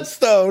all those.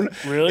 Bloodstone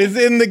Really? is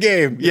in the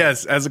game.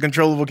 Yes, as a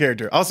controllable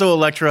character. Also,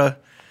 Elektra,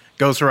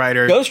 Ghost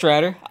Rider. Ghost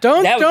Rider.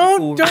 Don't That was a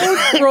cool-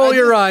 don't roll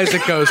your eyes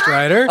at Ghost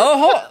Rider.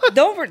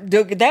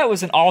 That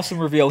was an awesome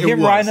reveal. Him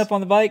was. riding up on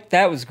the bike,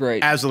 that was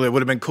great. Absolutely, it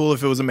would have been cool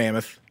if it was a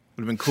mammoth.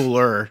 Would have been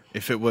cooler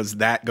if it was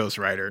that Ghost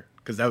Rider.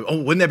 Because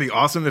wouldn't that be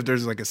awesome if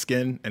there's like a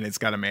skin and it's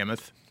got a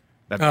mammoth?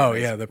 That'd be Oh,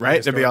 amazing, yeah, the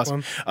right? That'd be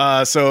prehistoric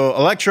awesome. So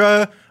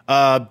Elektra,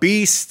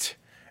 Beast,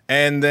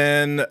 and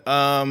then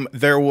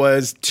there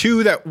was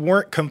 2 that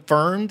weren't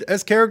confirmed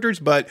as characters,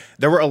 but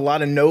there were a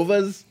lot of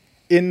Novas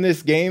in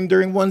this game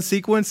during one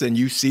sequence, and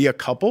you see a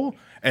couple,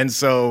 and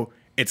so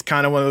it's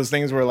kind of one of those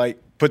things where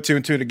like put 2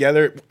 and 2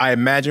 together. I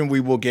imagine we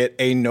will get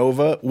a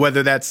Nova,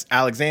 whether that's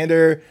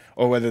Alexander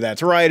or whether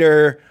that's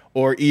Ryder.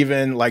 Or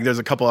even like there's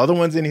a couple other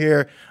ones in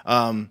here,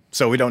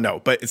 so we don't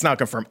know, but it's not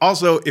confirmed.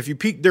 Also, if you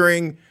peek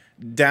down,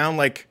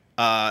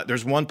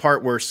 there's one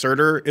part where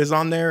Surtur is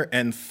on there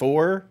and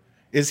Thor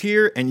is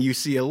here, and you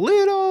see a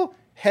little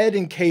head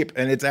and cape,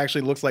 and it actually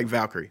looks like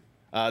Valkyrie.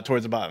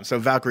 towards the bottom. So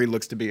Valkyrie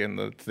looks to be in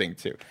the thing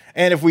too.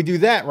 And if we do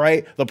that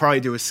right, they'll probably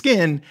do a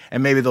skin,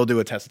 and maybe they'll do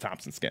a Tessa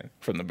Thompson skin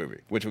from the movie,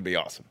 which would be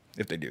awesome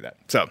if they do that.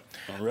 So,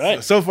 all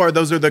right. So far,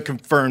 those are the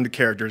confirmed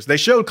characters. They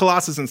showed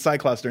Colossus and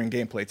Cyclops during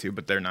gameplay too,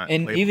 but they're not.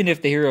 And labeled. even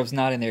if the hero's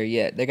not in there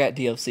yet, they got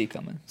DLC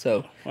coming.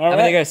 So All I mean,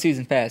 right. they got a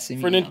season pass. For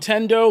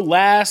Nintendo,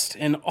 last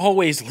and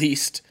always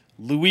least,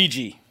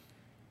 Luigi.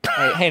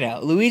 Hey now,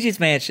 Luigi's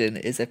Mansion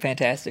is a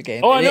fantastic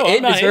game. Oh, I know. It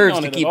I'm not hating deserves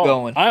on to it keep at all.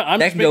 going. I'm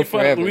that just can go making fun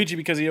of forever. Luigi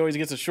because he always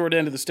gets a short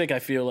end of the stick, I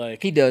feel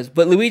like. He does,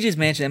 but Luigi's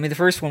Mansion. I mean, the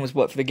first one was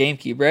what for the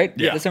GameCube, right?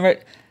 Yeah. That's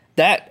right.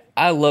 That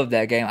I love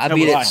that game. I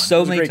beat was it fun. so It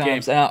was a many great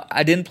times. game. And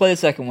I didn't play the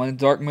second one,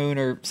 Dark Moon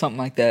or something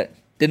like that.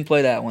 Didn't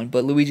play that one,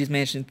 but Luigi's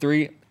Mansion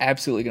 3,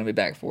 absolutely gonna be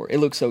back for it. It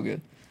looks so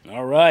good.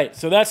 All right,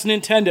 so that's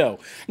Nintendo.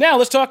 Now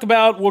let's talk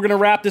about, we're going to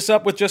wrap this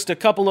up with just a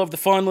couple of the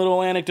fun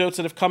little anecdotes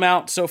that have come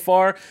out so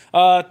far.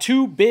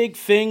 Two big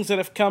things that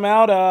have come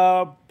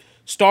out.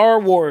 Star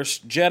Wars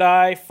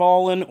Jedi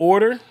Fallen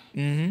Order.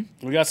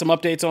 Mm-hmm. We got some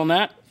updates on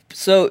that.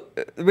 So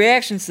the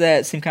reactions to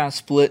that seem kind of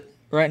split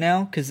right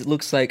now because it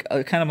looks like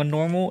a kind of a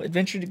normal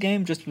adventure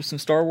game just with some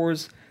Star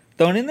Wars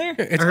thrown in there.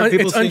 It's, I heard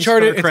people it's saying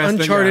Uncharted. It's Starcraft and,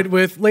 Uncharted yeah.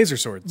 with laser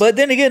swords. But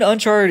then again,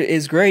 Uncharted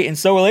is great, and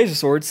so are Laser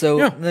Swords. So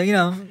you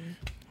know,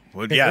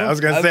 Well, yeah, I was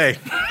gonna say.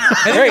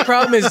 I think the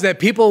problem is that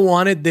people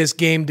wanted this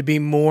game to be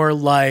more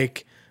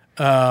like,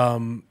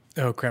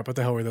 oh crap, what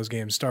the hell were those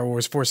games? Star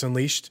Wars Force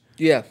Unleashed.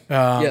 yeah,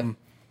 yeah. And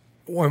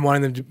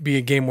wanting them to be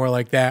a game more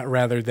like that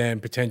rather than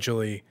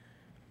potentially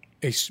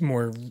a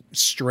more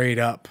straight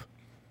up,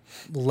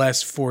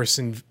 less force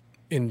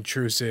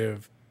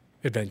intrusive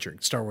adventure,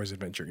 Star Wars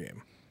adventure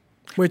game.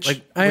 Which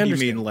Like, I what do you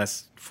understand. mean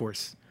less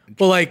force?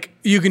 Well, like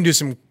you can do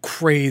some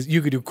crazy,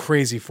 you could do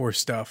crazy Force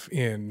stuff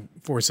in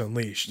Force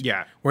Unleashed.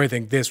 Yeah. Where I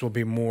think this will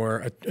be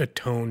more a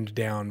toned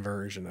down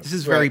version of. This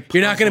is very.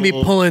 You're not going to be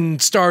puzzle- pulling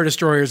Star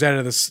Destroyers out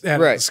of the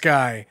Right.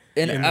 sky.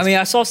 And I mean,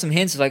 I saw some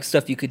hints of like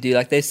stuff you could do.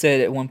 Like they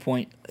said at one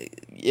point,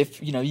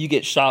 if you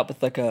get shot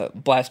with like a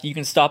blast, you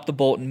can stop the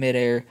bolt in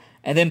midair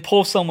and then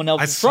pull someone else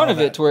I in front saw of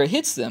it that. to where it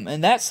hits them.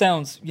 And that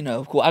sounds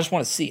cool. I just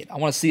want to see it. I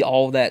want to see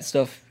all of that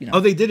stuff. Oh,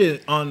 they did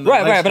it on. The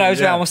right. live But I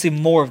stream, want to see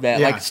more of that,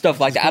 Yeah, like stuff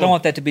like which is that. I don't cool.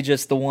 want that to be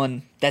just the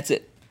one. That's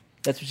it.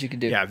 That's what you can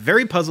do. Yeah,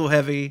 very puzzle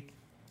heavy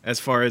as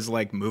far as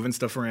like moving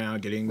stuff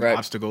around, getting Right.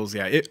 obstacles.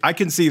 Yeah, I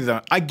can see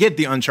I get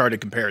the Uncharted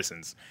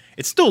comparisons.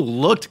 It still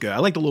looked good. I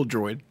like the little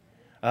droid.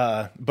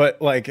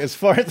 But like as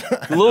far as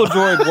The little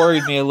droid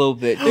worried me a little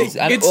bit.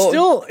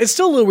 It's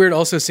still a little weird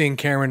also seeing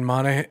Cameron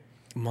Monaghan.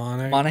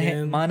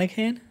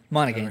 Monaghan.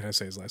 I don't know how to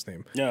say his last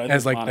name. Yeah, I think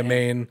as like the Monaghan.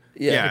 main,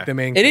 Yeah. like the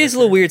main. It is a character.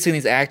 little weird seeing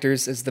these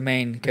actors as the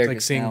main It's characters.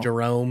 like seeing now.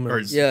 Jerome or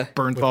Yeah.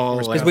 Bernthal.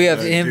 Because we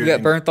have him, we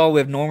got Bernthal, we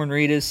have Norman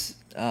Reedus.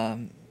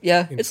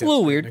 Yeah, it's a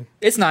little weird. Standing.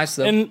 It's nice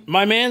though. And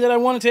my man that I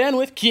wanted to end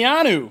with,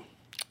 Keanu.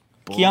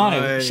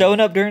 Keanu showing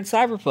up during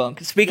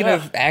Cyberpunk. Speaking Yeah.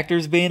 of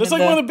actors being, That's in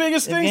like one of the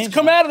biggest in things to games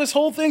come now. out of this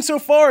whole thing so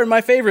far. And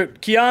my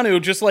favorite,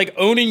 Keanu, just like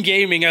owning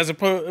gaming as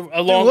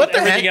along with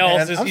everything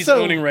else as he's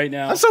owning right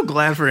now. I'm so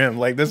glad for him.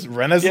 Like this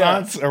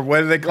Renaissance, or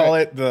what do they call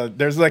it?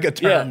 There's like a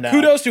term now.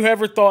 Kudos to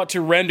whoever thought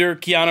to render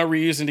Keanu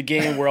Reeves into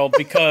game world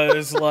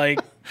because like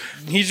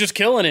he's just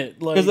killing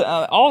it. Like, Because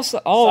all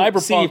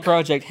Cyberpunk. CD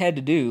Projekt had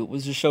to do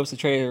was just show us the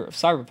trailer of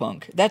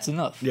Cyberpunk. That's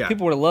enough. Yeah.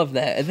 People would have loved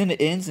that. And then it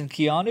ends and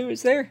Keanu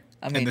is there.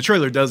 I mean, And the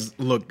trailer does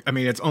look. I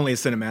mean, it's only a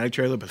cinematic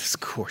trailer, but it's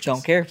gorgeous.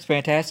 don't care. It's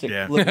fantastic.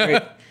 Yeah. Look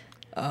great.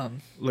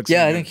 Looks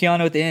Yeah, so I good. think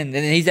Keanu at the end,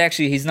 and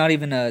he's not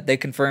even. They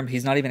confirmed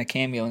he's not even a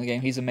cameo in the game.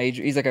 He's a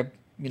major. He's like an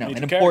Major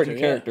important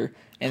character, character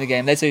in the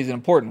game. They say he's an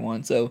important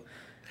one. So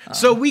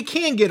So we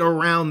can get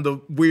around the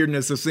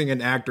weirdness of seeing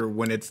an actor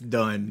when it's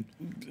done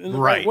in the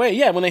right. way.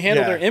 Yeah, when they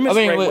handle Yeah. their image I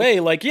mean, the right with- way.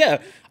 Like, yeah,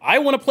 I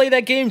want to play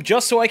that game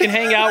just so I can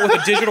hang out with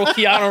a digital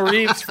Keanu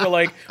Reeves for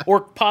like, or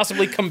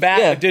possibly combat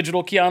Yeah. a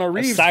digital Keanu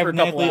Reeves for a couple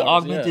cybernetically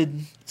hours. augmented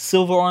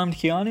silver-armed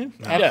Keanu.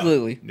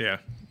 Absolutely. Yeah,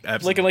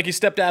 absolutely. Looking like he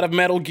stepped out of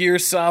Metal Gear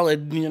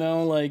Solid,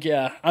 like,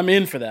 yeah, I'm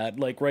in for that,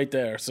 like, right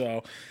there.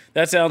 So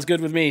that sounds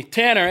good with me.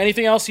 Tanner,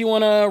 anything else you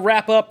want to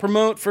wrap up,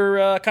 promote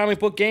for comic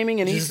book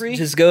gaming and E3?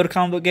 Just go to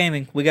Comic Book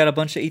Gaming. We got a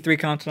bunch of E3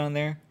 content on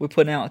there. We're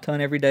putting out a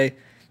ton every day.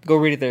 Go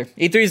read it there.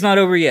 E3 is not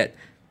over yet.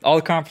 All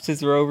the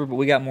conferences are over, but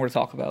we got more to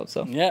talk about.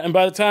 So Yeah, and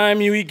by the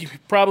time you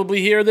probably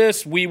hear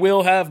this, we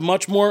will have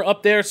much more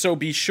up there, so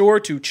be sure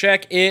to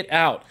check it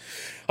out.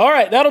 All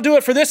right, that'll do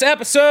it for this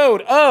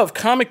episode of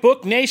Comic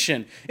Book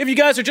Nation. If you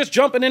guys are just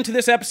jumping into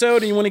this episode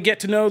and you want to get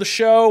to know the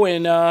show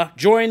and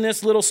join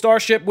this little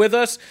starship with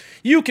us,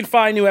 you can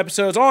find new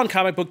episodes on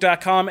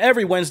comicbook.com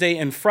every Wednesday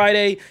and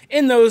Friday.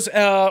 In those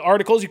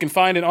articles, you can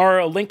find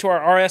a link to our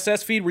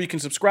RSS feed where you can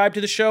subscribe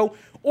to the show,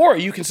 or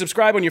you can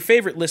subscribe on your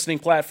favorite listening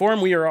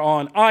platform. We are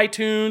on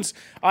iTunes,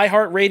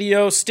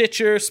 iHeartRadio,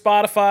 Stitcher,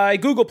 Spotify,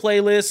 Google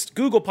Playlists,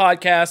 Google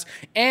Podcasts,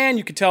 and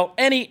you can tell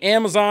any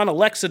Amazon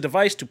Alexa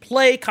device to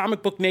play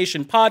Comic Book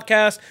Nation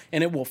podcast,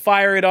 and it will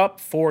fire it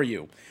up for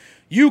you.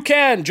 You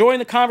can join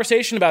the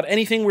conversation about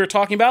anything we're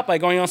talking about by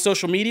going on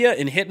social media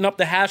and hitting up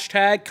the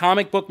hashtag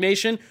Comic Book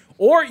Nation,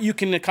 or you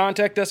can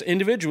contact us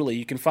individually.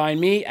 You can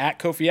find me at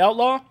Kofi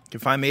Outlaw. You can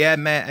find me at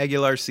Matt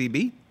Aguilar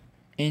CB.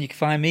 And you can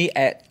find me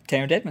at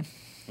Tanner Deadman.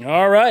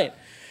 All right.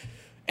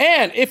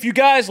 And if you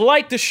guys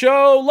like the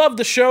show, love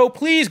the show,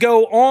 please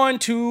go on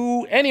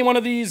to any one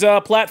of these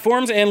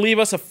platforms and leave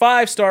us a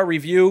 5-star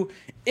review.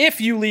 If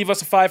you leave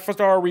us a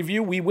 5-star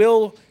review, we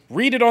will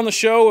read it on the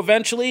show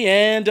eventually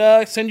and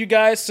send you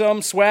guys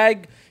some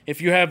swag.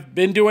 If you have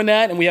been doing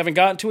that and we haven't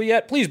gotten to it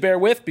yet, please bear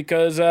with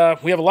because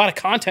we have a lot of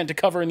content to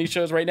cover in these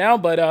shows right now,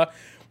 but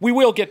we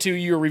will get to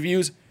your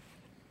reviews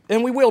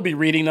and we will be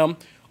reading them.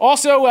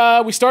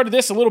 Also, we started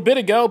this a little bit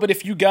ago, but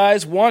if you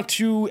guys want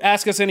to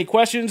ask us any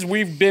questions,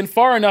 we've been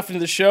far enough into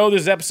the show.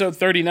 This is episode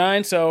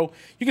 39, so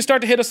you can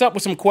start to hit us up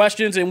with some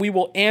questions, and we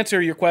will answer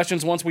your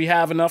questions once we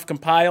have enough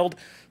compiled.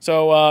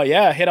 So,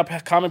 hit up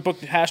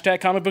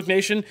hashtag Comic Book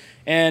Nation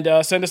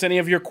and send us any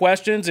of your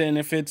questions, and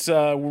if it's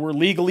we're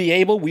legally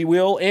able, we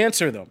will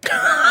answer them.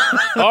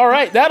 All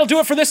right, that'll do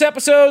it for this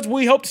episode.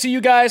 We hope to see you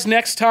guys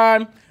next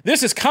time.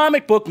 This is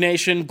Comic Book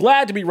Nation.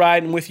 Glad to be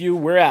riding with you.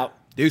 We're out.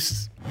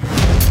 Deuces.